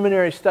say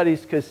preliminary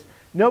studies because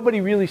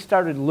nobody really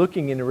started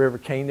looking into river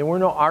cane. There were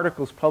no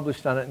articles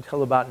published on it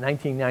until about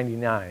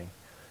 1999.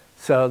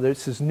 So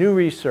this is new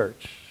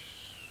research,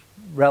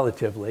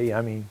 relatively.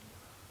 I mean,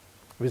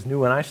 was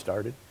new when I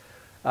started.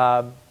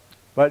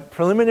 But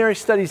preliminary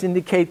studies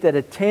indicate that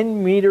a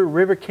 10-meter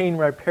rivercane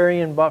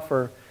riparian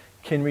buffer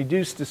can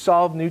reduce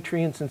dissolved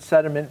nutrients and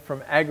sediment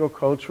from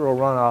agricultural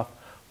runoff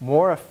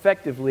more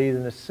effectively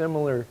than a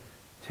similar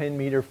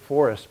 10-meter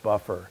forest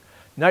buffer.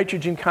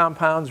 Nitrogen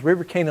compounds,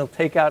 Rivercane will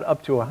take out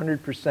up to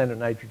 100% of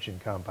nitrogen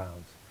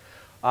compounds.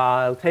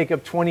 It'll take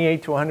up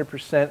 28 to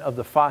 100% of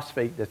the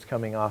phosphate that's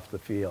coming off the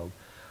field.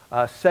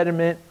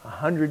 Sediment,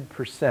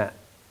 100%.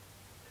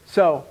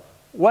 So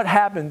what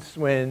happens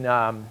when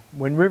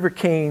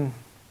Rivercane,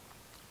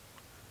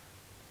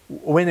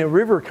 when a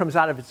river comes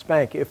out of its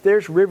bank? If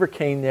there's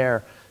Rivercane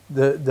there,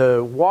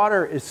 the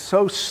water is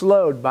so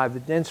slowed by the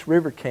dense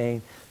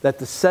Rivercane that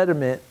the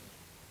sediment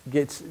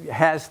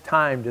has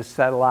time to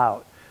settle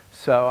out.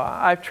 So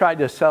I've tried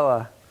to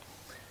sell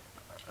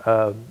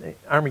a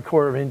Army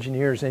Corps of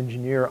Engineers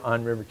engineer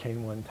on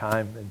Rivercane one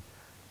time, and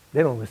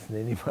they don't listen to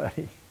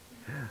anybody.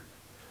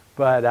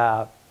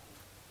 But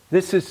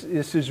this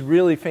is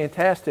really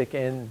fantastic,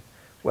 and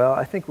well,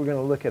 I think we're going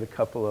to look at a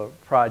couple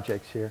of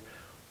projects here.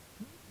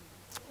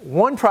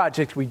 One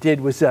project we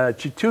did was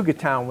Chattooga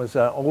Town was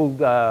an old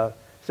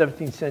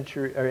 17th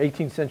century or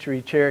 18th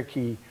century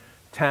Cherokee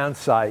town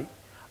site.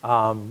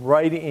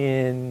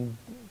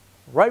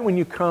 Right when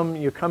you're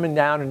coming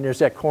down, and there's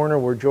that corner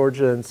where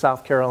Georgia and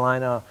South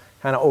Carolina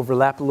kind of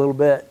overlap a little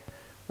bit.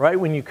 Right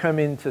when you come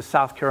into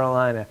South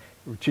Carolina,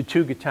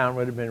 Chattooga Town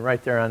would have been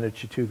right there on the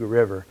Chattooga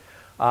River.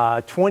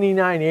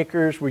 29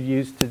 acres were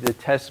used to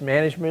test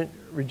management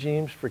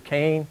regimes for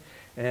cane,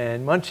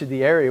 and much of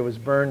the area was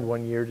burned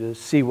one year to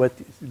see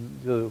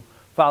to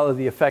follow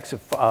the effects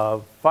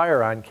of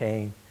fire on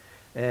cane.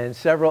 And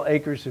several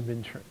acres have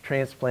been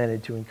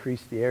transplanted to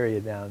increase the area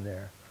down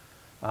there.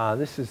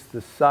 This is the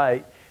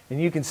site,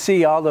 and you can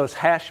see all those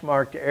hash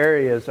marked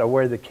areas are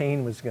where the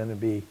cane was going to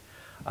be.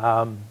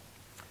 I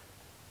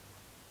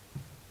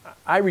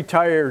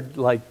retired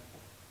like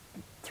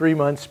 3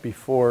 months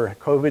before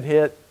COVID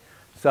hit,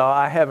 so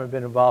I haven't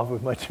been involved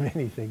with much of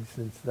anything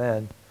since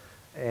then.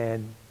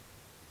 And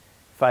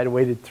if I'd have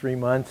waited 3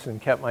 months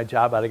and kept my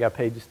job, I'd have got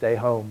paid to stay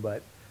home,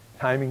 but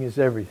timing is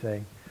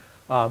everything.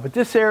 But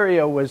this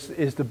area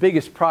is the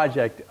biggest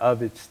project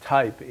of its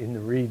type in the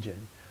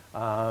region.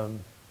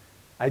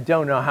 I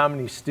don't know how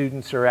many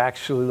students are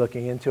actually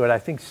looking into it. I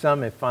think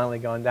some have finally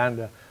gone down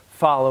to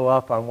follow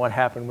up on what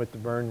happened with the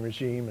burn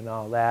regime and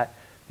all that.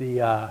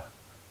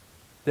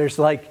 There's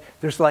like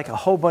a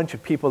whole bunch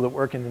of people that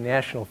work in the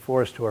National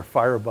Forest who are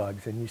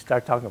firebugs, and you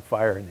start talking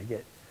fire and they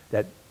get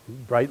that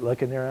bright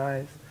look in their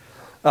eyes.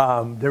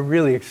 They're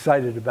really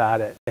excited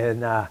about it,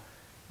 and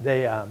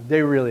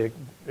they were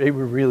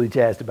really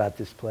jazzed about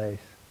this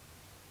place.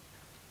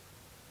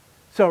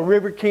 So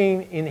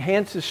Rivercane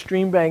enhances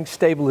stream bank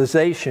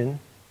stabilization,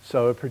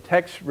 so it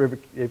protects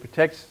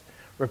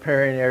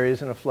riparian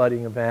areas in a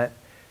flooding event,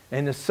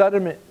 and the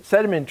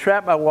sediment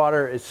trapped by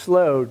water is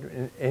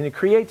slowed, and it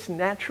creates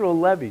natural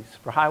levees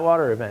for high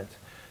water events.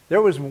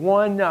 There was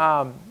one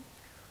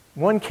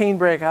cane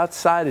break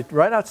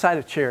right outside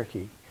of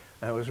Cherokee.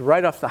 It was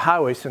right off the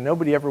highway, so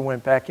nobody ever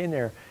went back in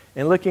there.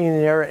 And looking in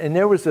there, and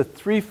there was a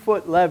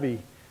 3-foot levee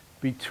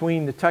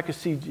between the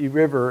Tuckasegee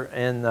River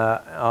and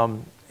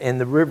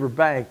the river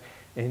bank,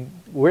 and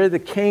where the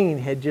cane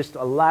had just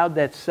allowed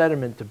that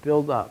sediment to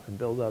build up and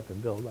build up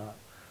and build up.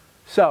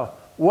 So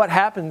what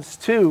happens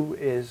too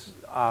is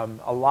a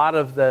lot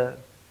of the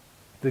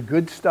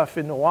good stuff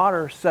in the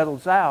water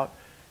settles out,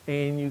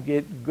 and you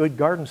get good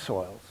garden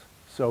soils.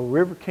 So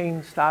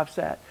Rivercane stops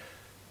that.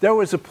 There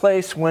was a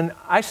place when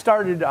I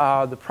started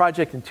the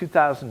project in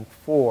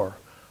 2004.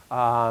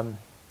 I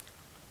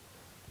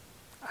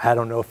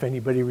don't know if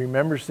anybody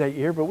remembers that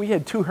year, but we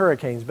had 2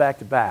 hurricanes back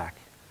to back.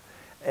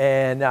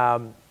 And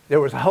there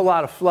was a whole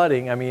lot of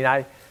flooding. I mean,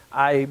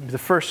 the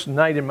first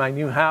night in my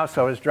new house,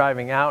 I was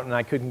driving out and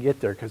I couldn't get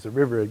there because the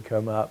river had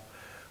come up.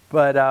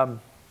 But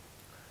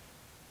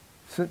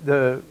so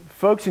the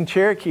folks in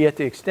Cherokee at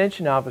the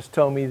Extension Office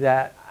told me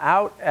that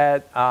out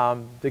at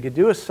the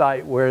Gadua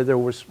site where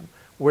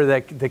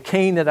the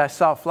cane that I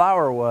saw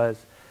flower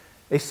was,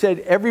 they said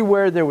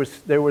everywhere there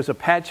was a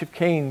patch of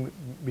cane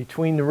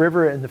between the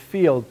river and the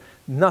field,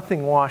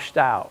 nothing washed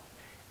out.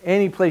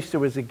 Any place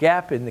there was a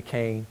gap in the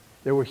cane,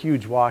 there were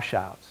huge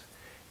washouts.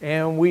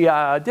 And we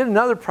did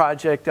another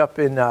project up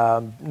in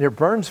near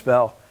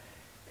Burnsville,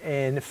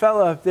 and the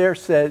fellow up there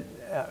said,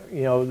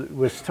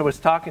 was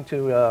talking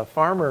to a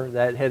farmer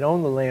that had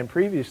owned the land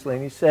previously,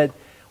 and he said,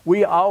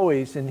 we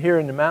always, and here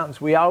in the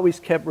mountains, we always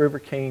kept river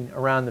cane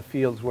around the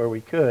fields where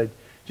we could,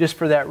 just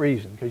for that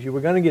reason, because you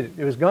were going to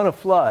it was going to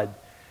flood,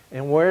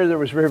 and where there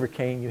was river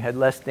cane, you had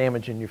less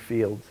damage in your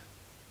fields.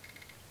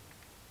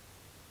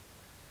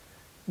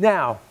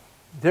 Now,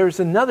 there's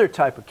another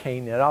type of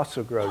cane that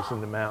also grows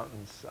in the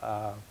mountains.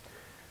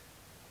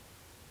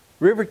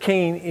 River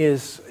cane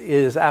is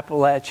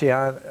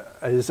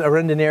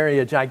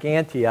Arundinaria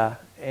gigantea,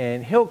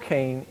 and hill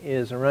cane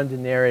is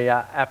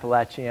Arundinaria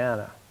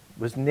appalachiana. It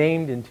was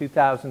named in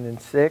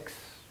 2006.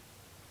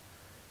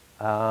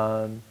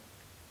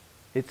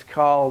 It's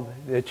called,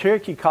 the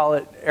Cherokee call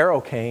it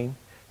arrow cane.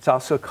 It's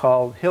also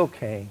called hill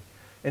cane,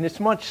 and it's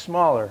much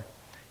smaller.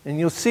 And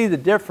you'll see the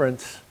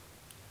difference.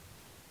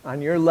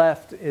 On your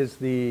left is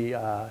the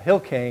hill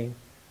cane.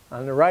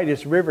 On the right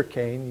is river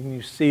cane, and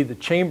you see the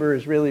chamber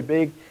is really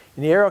big,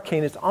 and the arrow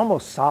cane is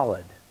almost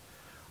solid.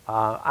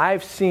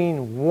 I've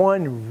seen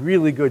one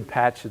really good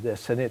patch of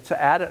this, and it's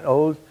at an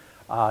old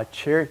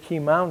Cherokee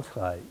mound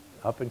site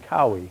up in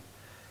Cowie.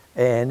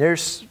 And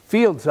there's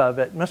fields of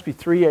it. It must be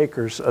 3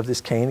 acres of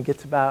this cane. It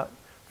gets about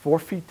 4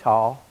 feet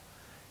tall,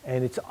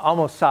 and it's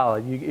almost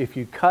solid. If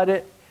you cut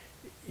it,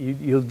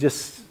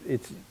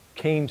 it's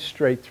cane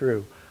straight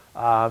through.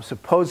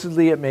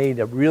 Supposedly it made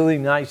a really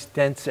nice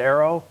dense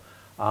arrow.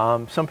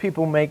 Some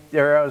people make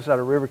their arrows out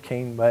of river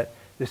cane, but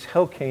this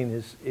hill cane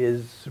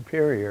is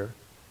superior.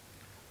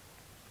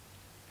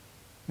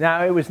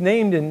 Now, it was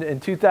named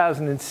in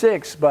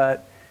 2006,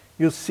 but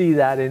you'll see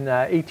that in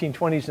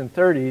 1820s and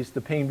 30s,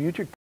 the Payne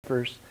Buttrick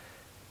papers,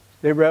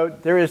 they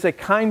wrote, "There is a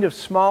kind of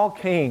small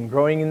cane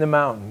growing in the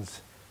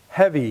mountains,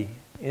 heavy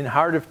and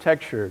hard of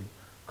texture,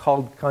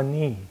 called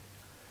conni.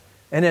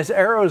 And as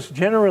arrows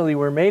generally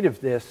were made of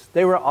this,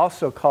 they were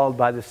also called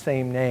by the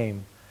same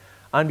name.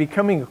 On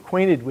becoming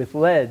acquainted with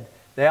lead,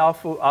 they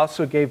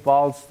also gave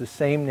balls the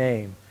same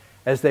name,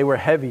 as they were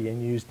heavy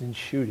and used in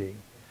shooting."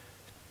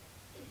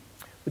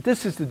 But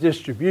this is the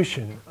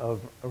distribution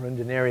of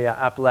Arundinaria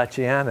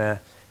appalachiana.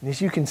 And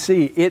as you can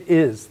see, it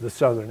is the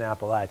southern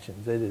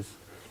Appalachians. It is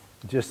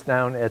just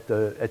down at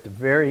the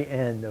very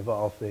end of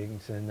all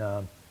things.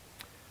 And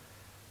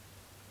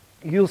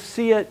you'll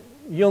see it,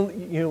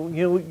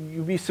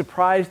 you'll be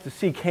surprised to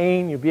see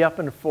cane. You'll be up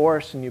in the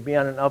forest and you'll be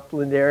on an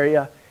upland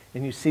area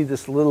and you see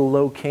this little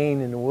low cane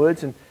in the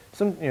woods. And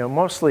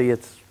mostly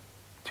it's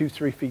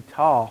 2-3 feet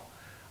tall.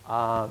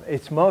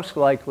 It's most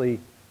likely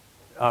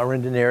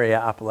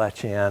Arundinaria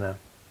appalachiana.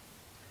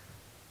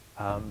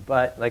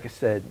 But like I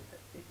said,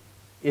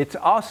 it's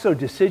also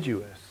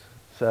deciduous.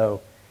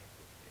 So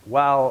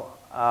while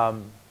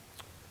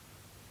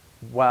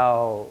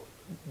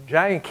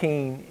giant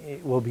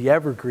cane will be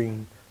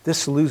evergreen,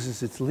 this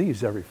loses its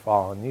leaves every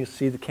fall. And you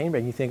see the cane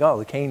and you think, oh,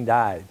 the cane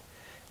died.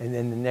 And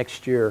then the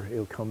next year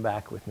it'll come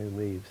back with new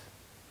leaves.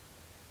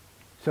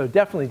 So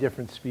definitely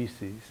different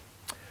species.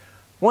 I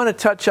want to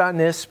touch on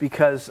this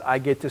because I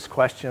get this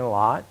question a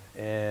lot.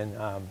 And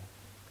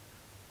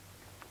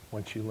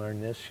once you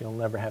learn this, you'll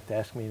never have to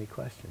ask me any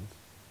questions.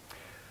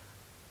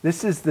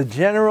 This is the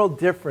general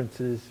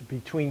differences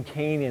between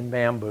cane and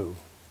bamboo.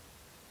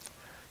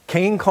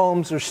 Cane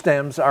culms or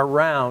stems are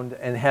round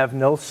and have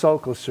no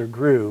sulcus or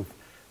groove.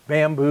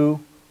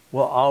 Bamboo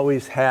will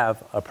always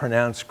have a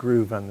pronounced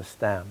groove on the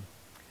stem.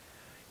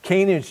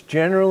 Cane is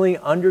generally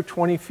under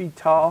 20 feet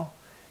tall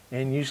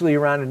and usually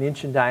around 1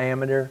 inch in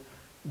diameter.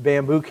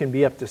 Bamboo can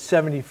be up to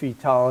 70 feet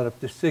tall and up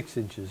to 6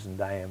 inches in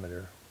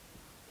diameter.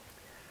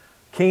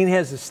 Cane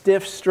has a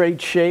stiff,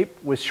 straight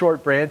shape with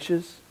short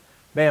branches.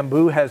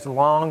 Bamboo has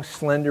long,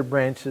 slender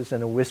branches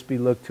and a wispy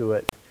look to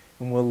it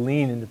and will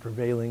lean in the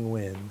prevailing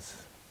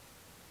winds.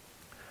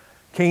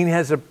 Cane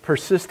has a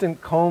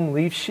persistent culm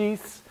leaf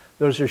sheaths.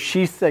 Those are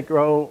sheaths that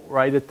grow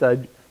right at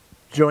the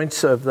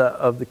joints of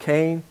the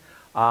cane.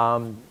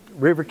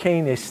 River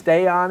cane, they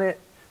stay on it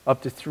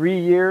up to 3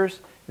 years.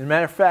 As a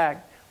matter of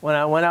fact, when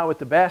I went out with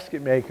the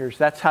basket makers,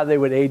 that's how they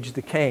would age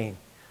the cane.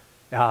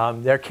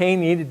 Their cane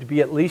needed to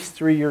be at least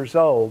 3 years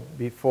old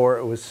before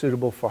it was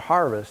suitable for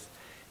harvest.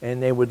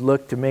 And they would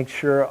look to make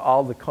sure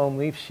all the culm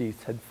leaf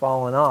sheaths had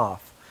fallen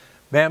off.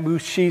 Bamboo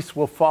sheaths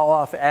will fall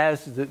off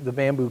as the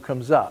bamboo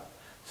comes up.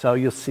 So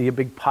you'll see a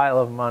big pile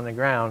of them on the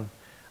ground,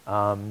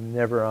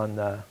 never on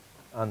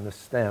the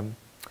stem.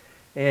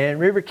 And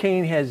river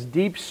cane has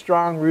deep,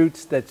 strong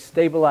roots that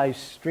stabilize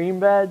stream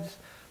beds.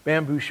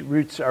 Bamboo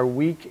roots are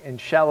weak and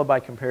shallow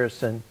by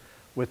comparison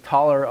with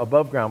taller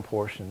above ground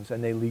portions,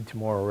 and they lead to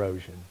more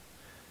erosion.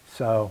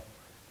 So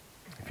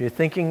if you're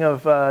thinking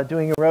of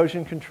doing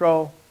erosion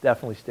control,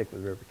 definitely stick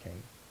with river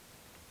cane.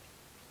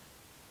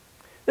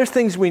 There's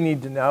things we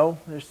need to know.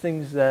 There's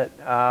things that,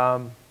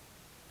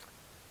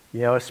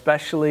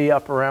 especially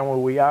up around where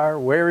we are.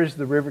 Where is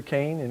the river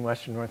cane in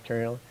western North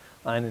Carolina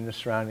and the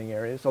surrounding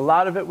areas? A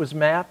lot of it was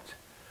mapped,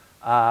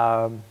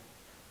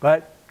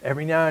 but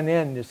every now and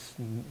then,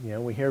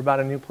 we hear about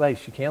a new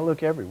place. You can't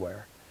look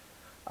everywhere.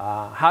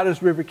 How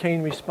does river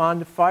cane respond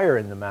to fire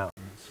in the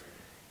mountains?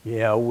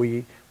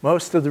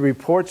 Most of the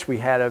reports we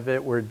had of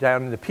it were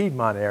down in the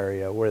Piedmont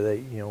area where they,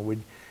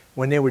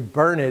 when they would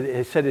burn it,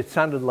 it said it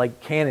sounded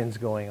like cannons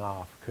going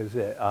off because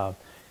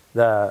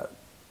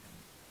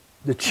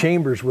the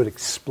chambers would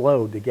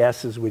explode. The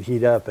gases would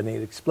heat up and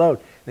they'd explode.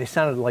 They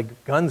sounded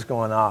like guns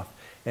going off.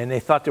 And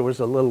they thought there was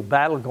a little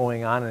battle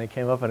going on, and they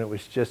came up and it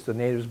was just the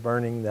natives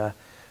burning the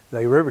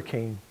river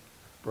cane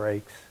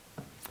breaks.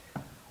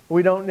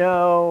 We don't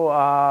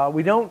know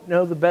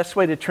the best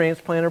way to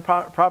transplant or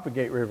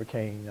propagate river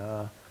cane.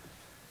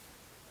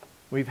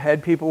 We've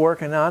had people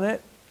working on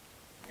it,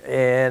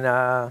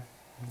 and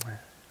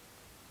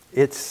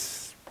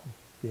it's,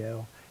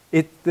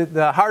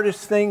 the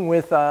hardest thing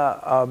with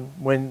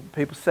when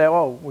people say,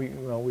 oh,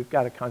 we've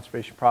got a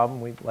conservation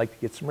problem, we'd like to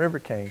get some river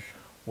cane.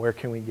 Where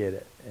can we get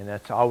it? and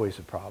that's always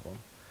a problem.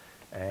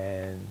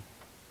 And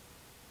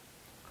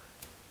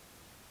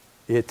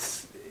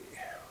it's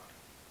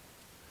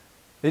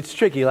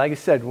tricky. Like I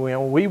said,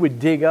 we would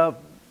dig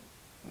up,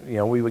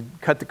 we would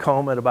cut the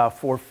comb at about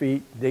 4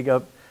 feet, dig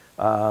up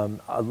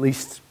at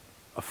least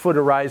a foot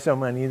of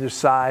rhizome on either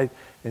side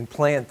and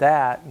plant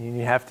that. And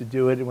you have to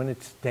do it when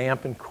it's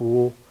damp and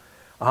cool.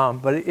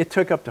 But it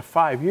took up to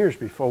 5 years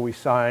before we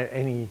saw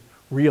any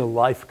real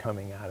life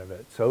coming out of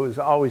it. So it was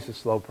always a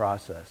slow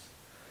process.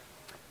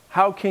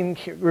 How can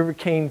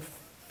Rivercane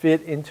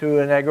fit into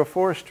an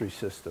agroforestry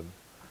system?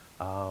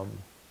 How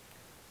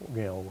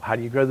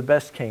do you grow the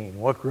best cane?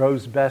 What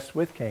grows best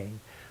with cane?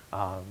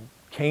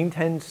 Cane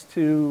tends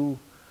to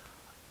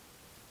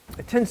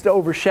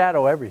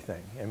overshadow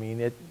everything. I mean,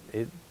 it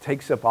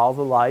takes up all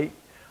the light.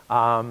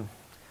 I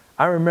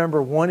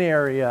remember one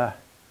area,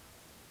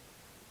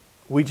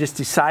 we just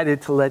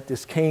decided to let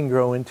this cane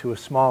grow into a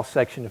small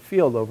section of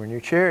field over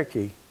near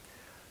Cherokee.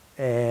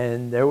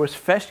 And there was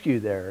fescue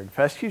there. And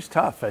fescue's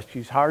tough.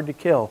 Fescue's hard to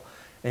kill.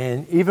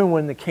 And even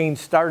when the cane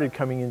started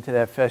coming into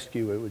that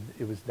fescue,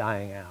 it was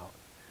dying out.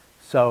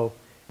 So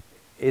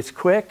it's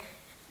quick.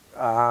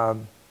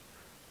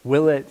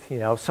 Will it,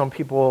 some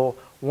people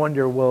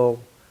wonder,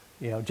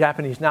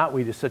 Japanese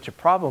knotweed is such a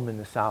problem in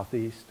the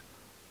southeast.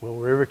 Will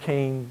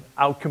Rivercane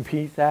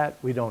outcompete that?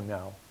 We don't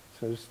know.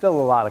 So there's still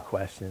a lot of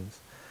questions.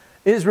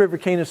 Is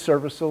Rivercane a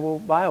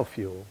serviceable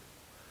biofuel?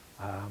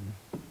 I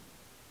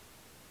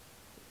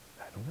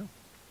don't know.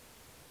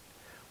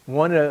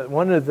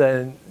 One of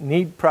the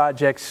neat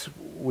projects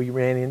we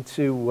ran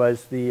into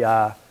was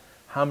the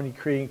Hominy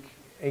Creek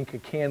Inca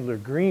Candler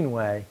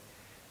Greenway.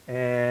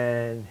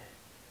 And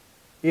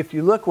if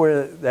you look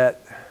where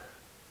that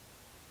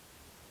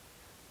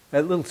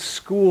little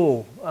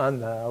school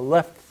on the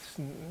left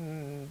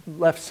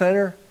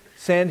center,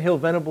 Sand Hill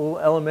Venable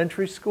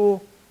Elementary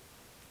School,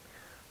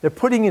 they're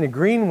putting in a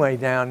greenway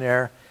down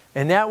there,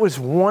 and that was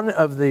one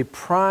of the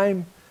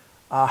prime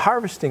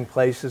harvesting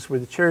places where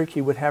the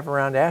Cherokee would have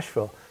around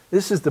Asheville.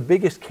 This is the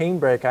biggest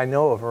canebrake I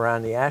know of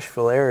around the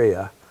Asheville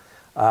area.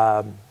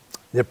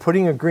 They're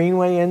putting a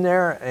greenway in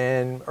there,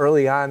 and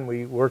early on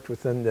we worked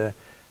with them to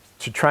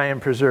try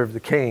and preserve the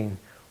cane.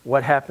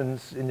 What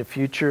happens in the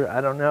future,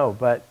 I don't know,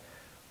 but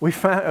we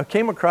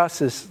came across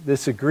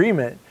this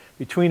agreement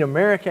between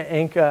America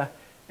Inca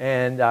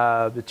and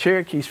the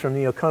Cherokees from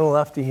the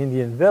Oconaluftee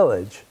Indian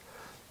Village.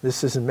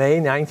 This is in May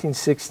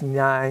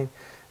 1969,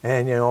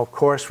 and of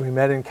course we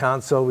met in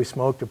council, we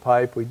smoked a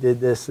pipe, we did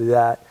this or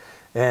that,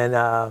 and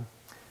I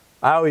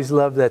always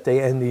love that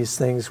they end these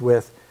things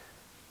with,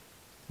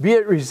 be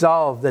it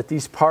resolved that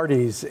these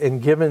parties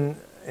and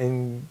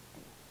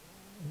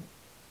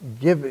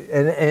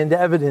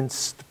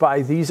evidenced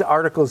by these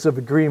articles of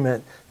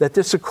agreement that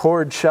this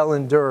accord shall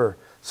endure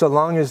so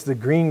long as the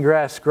green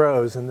grass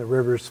grows and the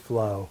rivers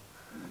flow.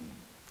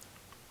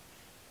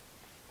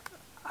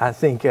 I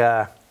think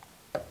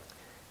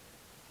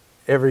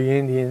every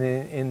Indian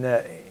in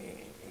the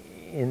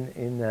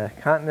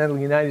continental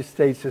United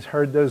States has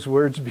heard those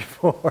words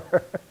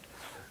before.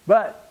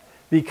 But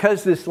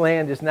because this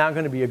land is now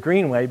going to be a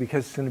greenway,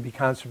 because it's going to be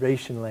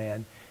conservation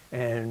land,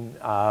 and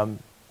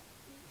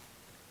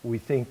we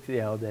think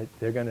that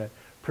they're going to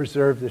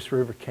preserve this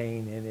river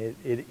cane, and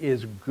it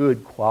is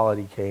good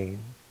quality cane.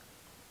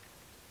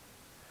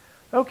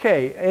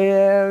 Okay,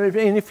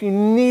 and if you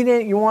need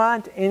it, you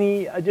want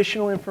any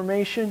additional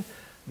information,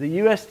 the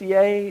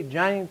USDA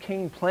Giant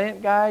Cane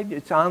Plant Guide,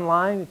 it's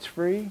online, it's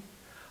free.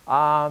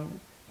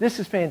 This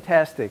is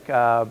fantastic.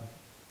 A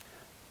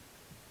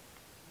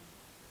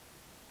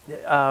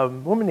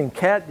woman named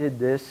Kat did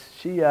this.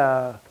 She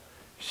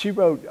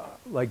wrote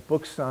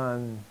books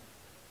on.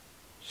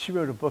 She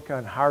wrote a book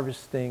on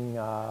harvesting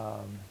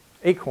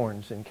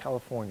acorns in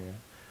California.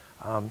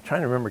 I'm trying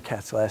to remember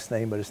Kat's last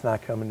name, but it's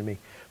not coming to me.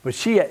 But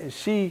she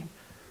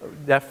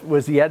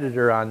was the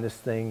editor on this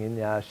thing,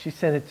 and she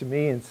sent it to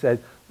me and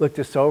said, look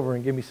this over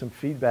and give me some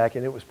feedback,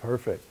 and it was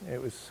perfect. It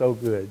was so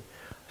good.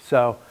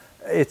 So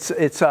it's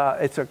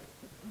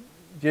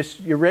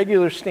just your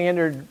regular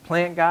standard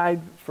plant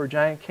guide for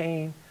giant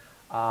cane,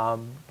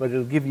 but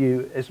it'll give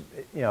you,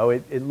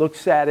 it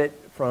looks at it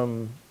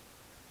from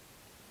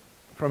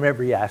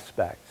every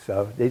aspect.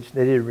 So they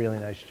did a really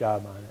nice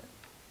job on it.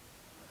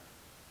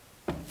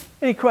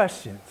 Any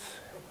questions?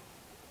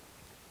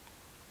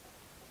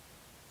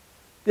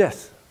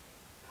 Yes?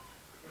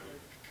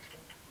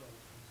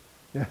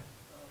 Yeah.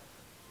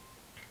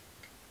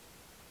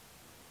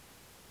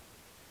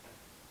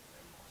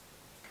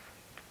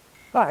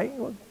 All right.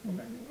 Well,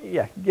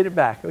 yeah, get it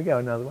back. We got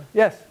another one.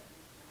 Yes?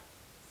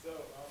 So I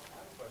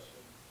have a question.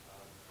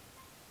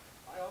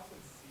 I often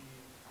see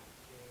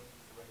cane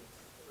rates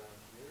around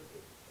here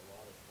with a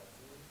lot of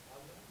Cozzo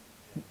on them.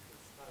 And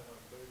it's kind of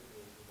unclear to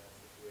me in that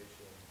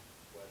situation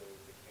whether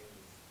the cane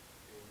is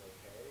doing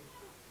okay.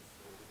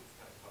 It's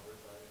kind of covered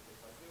by the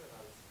Cozzo. And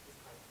I was just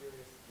kind of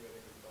curious if you had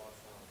any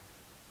thoughts on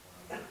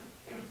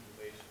cane's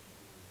relation to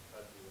Cozzo and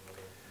other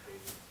invasive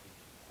species.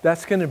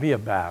 That's going to be a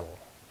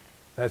battle.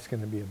 That's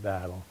going to be a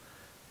battle.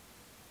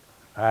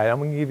 All right, I'm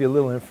going to give you a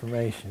little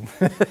information.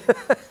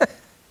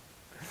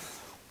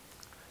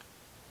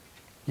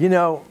 You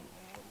know,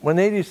 when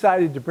they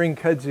decided to bring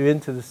kudzu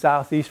into the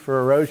southeast for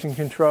erosion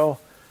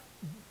control,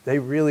 they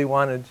really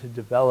wanted to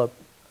develop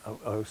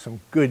some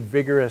good,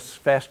 vigorous,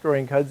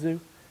 fast-growing kudzu.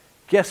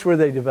 Guess where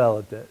they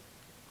developed it?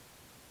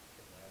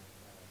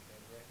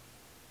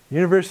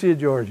 University of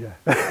Georgia.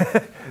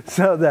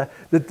 So the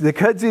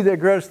kudzu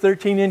that grows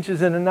 13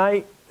 inches in a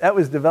night, that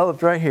was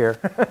developed right here.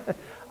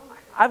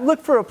 I've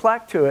looked for a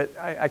plaque to it.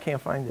 I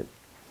can't find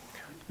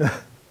it.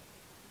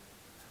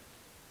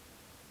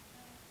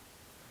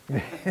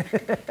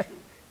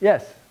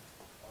 Yes? Has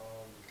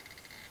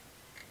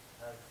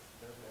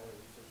there been any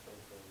research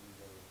into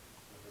using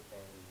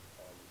Rivercane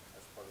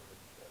as part of the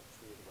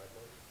treated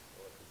wetlands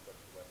or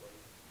constructed wetlands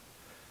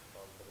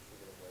for the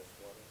treatment of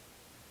wastewater?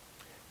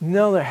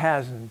 No, there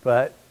hasn't,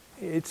 but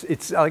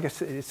it's like I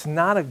said, it's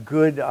not a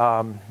good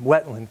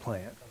wetland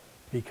plant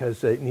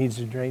because it needs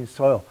to drain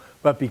soil.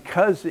 But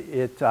because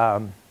it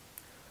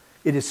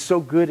is so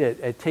good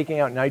at taking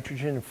out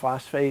nitrogen and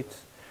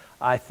phosphates,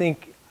 I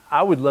think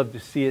I would love to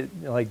see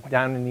it like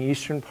down in the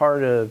eastern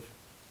part of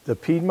the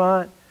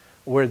Piedmont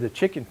where the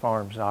chicken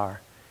farms are.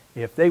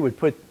 If they would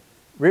put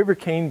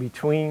Rivercane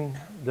between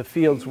the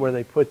fields where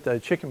they put the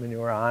chicken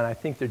manure on, I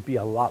think there'd be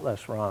a lot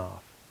less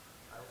runoff.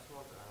 I also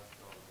want to ask,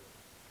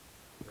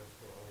 if there's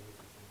been any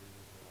research into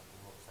using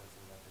remote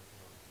sensing methods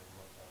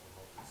to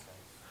remotely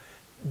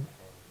sense.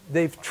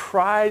 They've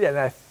tried,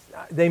 and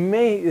they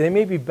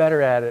may be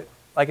better at it.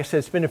 Like I said,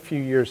 it's been a few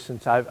years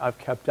since I've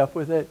kept up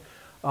with it.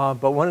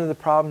 But one of the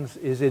problems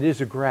is it is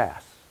a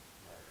grass.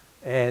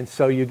 And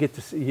so you get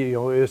to see, you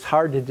know, it's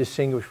hard to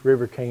distinguish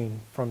Rivercane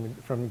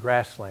from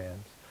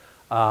grasslands.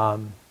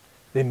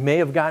 They may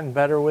have gotten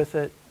better with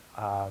it,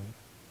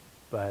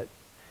 but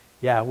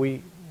yeah,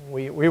 we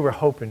were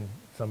hoping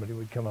somebody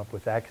would come up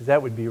with that because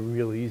that would be a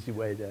real easy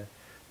way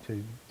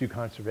to do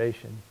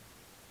conservation.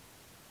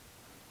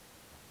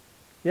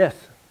 Yes?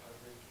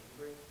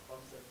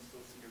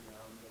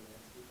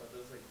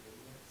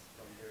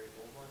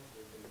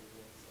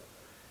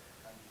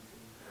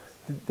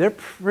 They're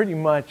pretty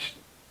much,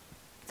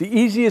 the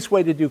easiest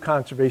way to do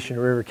conservation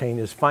of Rivercane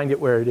is find it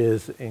where it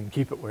is and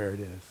keep it where it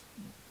is,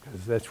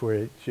 because that's where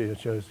it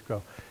chose to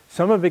grow.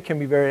 Some of it can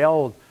be very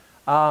old.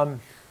 I've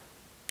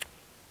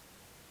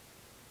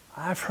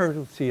heard,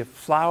 let's see, it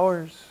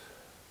flowers,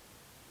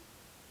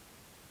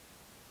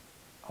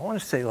 I want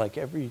to say like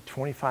every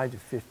 25 to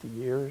 50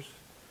 years.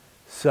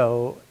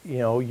 So, you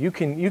know, you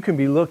can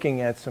be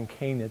looking at some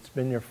cane that's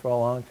been there for a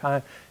long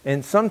time,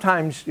 and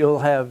sometimes you'll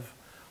have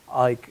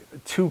like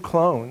 2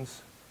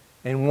 clones,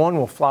 and one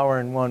will flower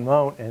and one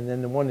won't, and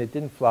then the one that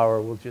didn't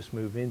flower will just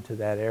move into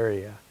that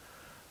area.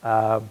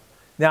 Now,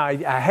 I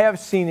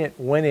have seen it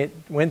when it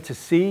went to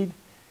seed,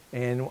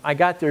 and I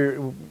got there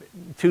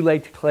too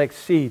late to collect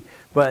seed,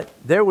 but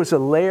there was a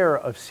layer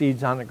of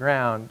seeds on the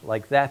ground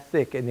like that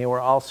thick, and they were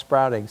all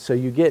sprouting. So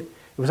you get, it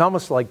was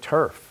almost like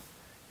turf.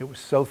 It was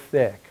so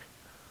thick.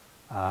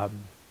 Yeah,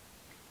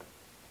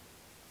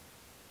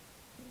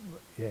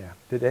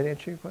 did that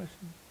answer your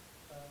question?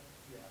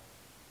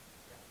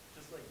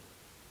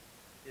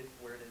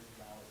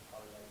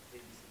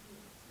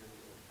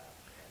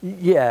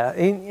 Yeah,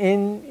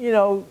 and you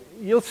know,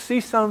 you'll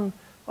see some,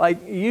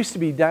 like it used to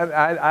be down,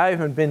 I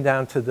haven't been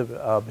down to the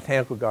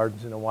botanical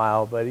gardens in a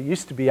while, but it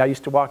used to be, I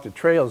used to walk the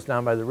trails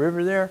down by the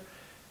river there,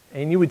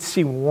 and you would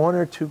see 1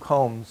 or 2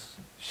 culms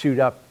shoot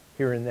up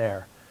here and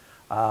there.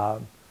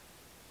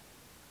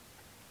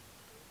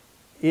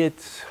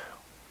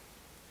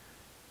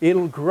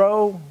 It'll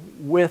grow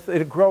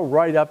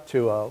right up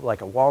to like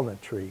a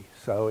walnut tree,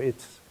 so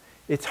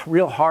it's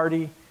real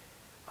hardy.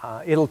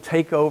 It'll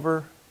take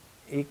over.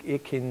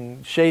 It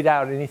can shade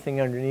out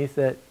anything underneath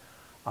it,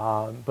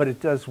 but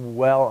it does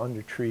well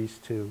under trees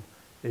too.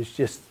 It's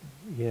just,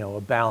 you know,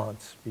 a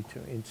balance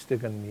between, it's still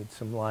going to need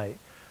some light.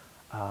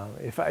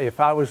 If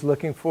I was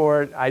looking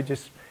for it, I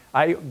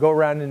go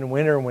around in the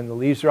winter when the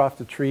leaves are off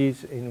the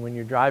trees, and when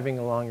you're driving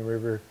along the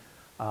river,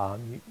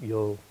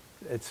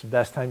 it's the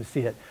best time to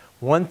see it.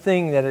 One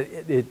thing that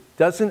it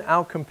doesn't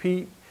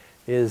outcompete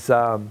is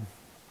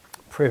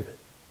privet.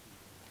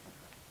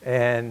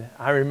 And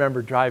I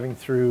remember driving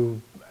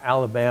through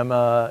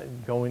Alabama,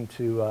 going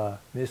to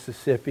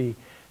Mississippi,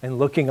 and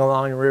looking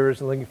along the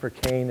rivers and looking for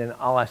cane, and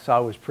all I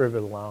saw was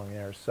privet along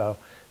there. So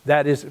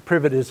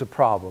privet is a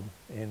problem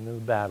in the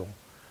battle.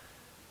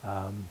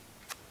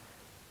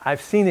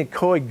 I've seen it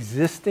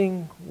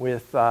coexisting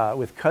with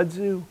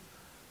kudzu,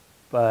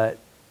 but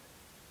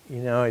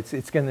you know,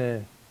 it's going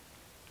to,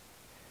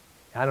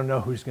 I don't know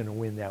who's going to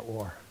win that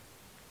war.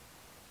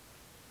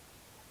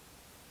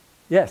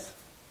 Yes?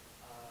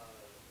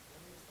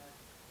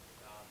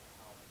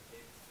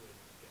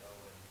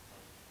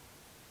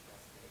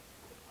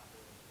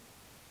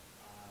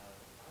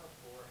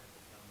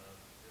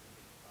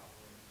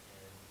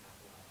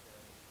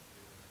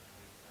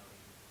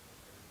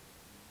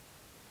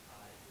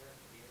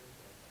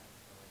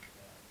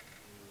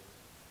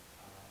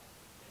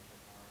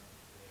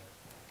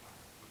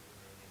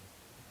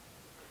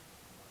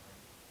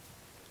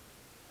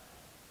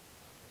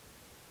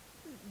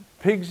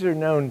 Pigs are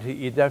known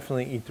to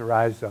definitely eat the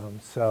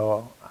rhizomes,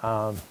 so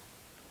I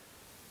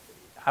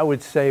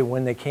would say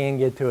when they can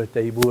get to it,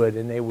 they would,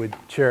 and they would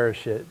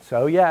cherish it.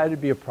 So yeah,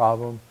 it'd be a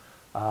problem.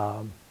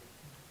 And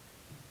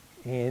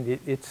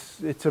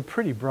it's a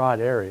pretty broad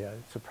area.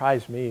 It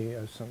surprised me.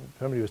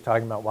 Somebody was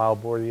talking about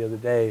wild boar the other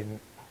day and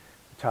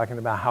talking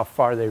about how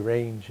far they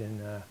range.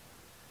 And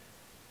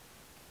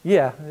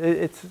yeah,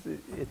 it's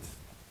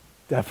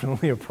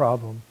definitely a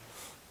problem.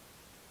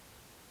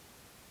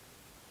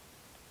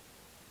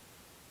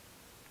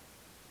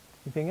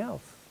 Anything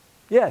else?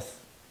 Yes?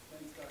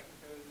 Thanks, Dr.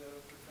 Cozzo,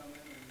 for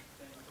coming, and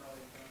thanks for all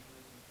you've done for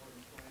this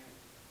important plant.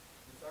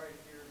 I'm sorry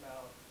to hear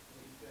about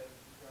what you said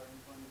regarding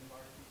funding of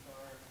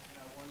RCSAR,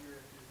 and I wonder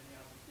if there's any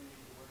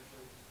opportunity to work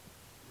with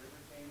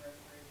Rivercane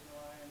Restoration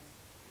Alliance.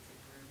 It's a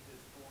group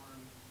that's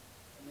formed,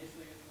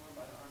 initially it was formed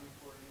by the Army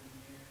Corps of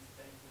Engineers.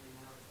 Thankfully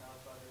now it's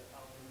housed by the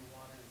Alabama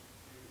Water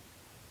Institute.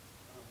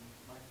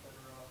 Mike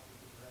Federoff is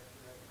the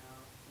director right now.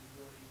 He's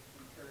really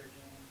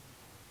encouraging.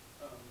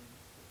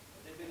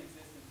 They've been in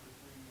existence for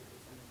 3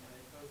 years, and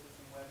they posted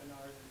some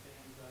webinars and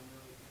things. I'm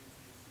really pleased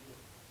to see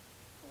it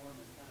form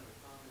as kind of a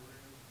common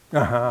room.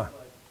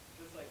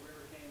 Just like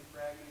Rivercane's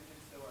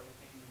fragmented, so are the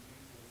cane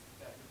reduces. You've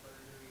got your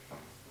birders, and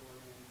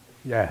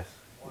historians, Yes.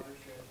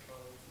 watershed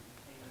folks, and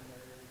cane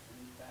nerds,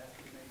 and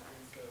basket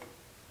makers. So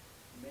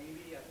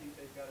maybe I think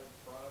they've got a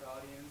broad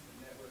audience and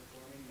network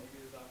forming.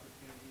 Maybe there's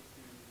opportunities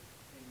to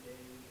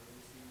engage or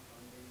receive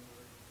funding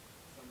or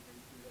something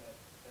through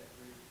that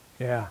group.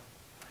 Yeah.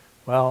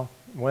 Well,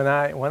 when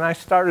I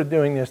started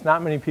doing this,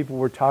 not many people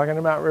were talking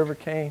about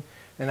Rivercane,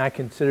 and I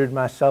considered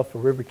myself a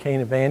Rivercane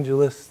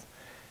evangelist.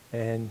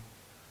 And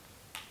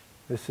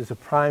this is a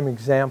prime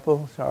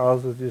example.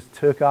 Charles just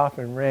took off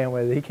and ran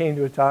with it. He came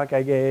to a talk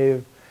I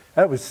gave.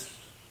 That was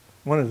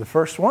one of the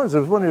first ones. It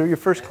was one of your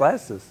first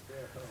classes.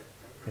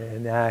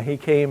 And he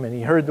came and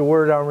he heard the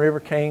word on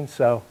Rivercane.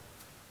 So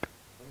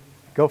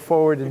go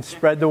forward and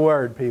spread the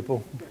word,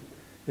 people.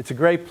 It's a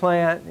great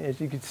plant. As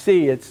you can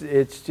see, it's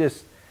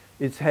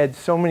had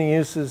so many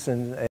uses,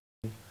 and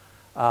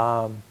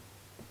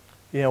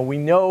you know, we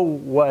know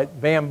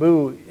what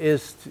bamboo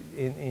is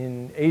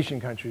in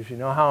Asian countries. You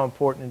know how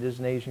important it is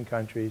in Asian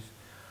countries.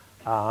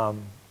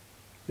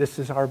 This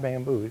is our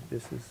bamboo.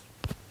 This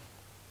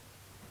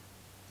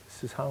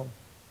is home.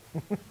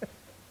 All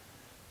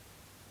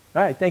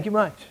right, thank you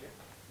much.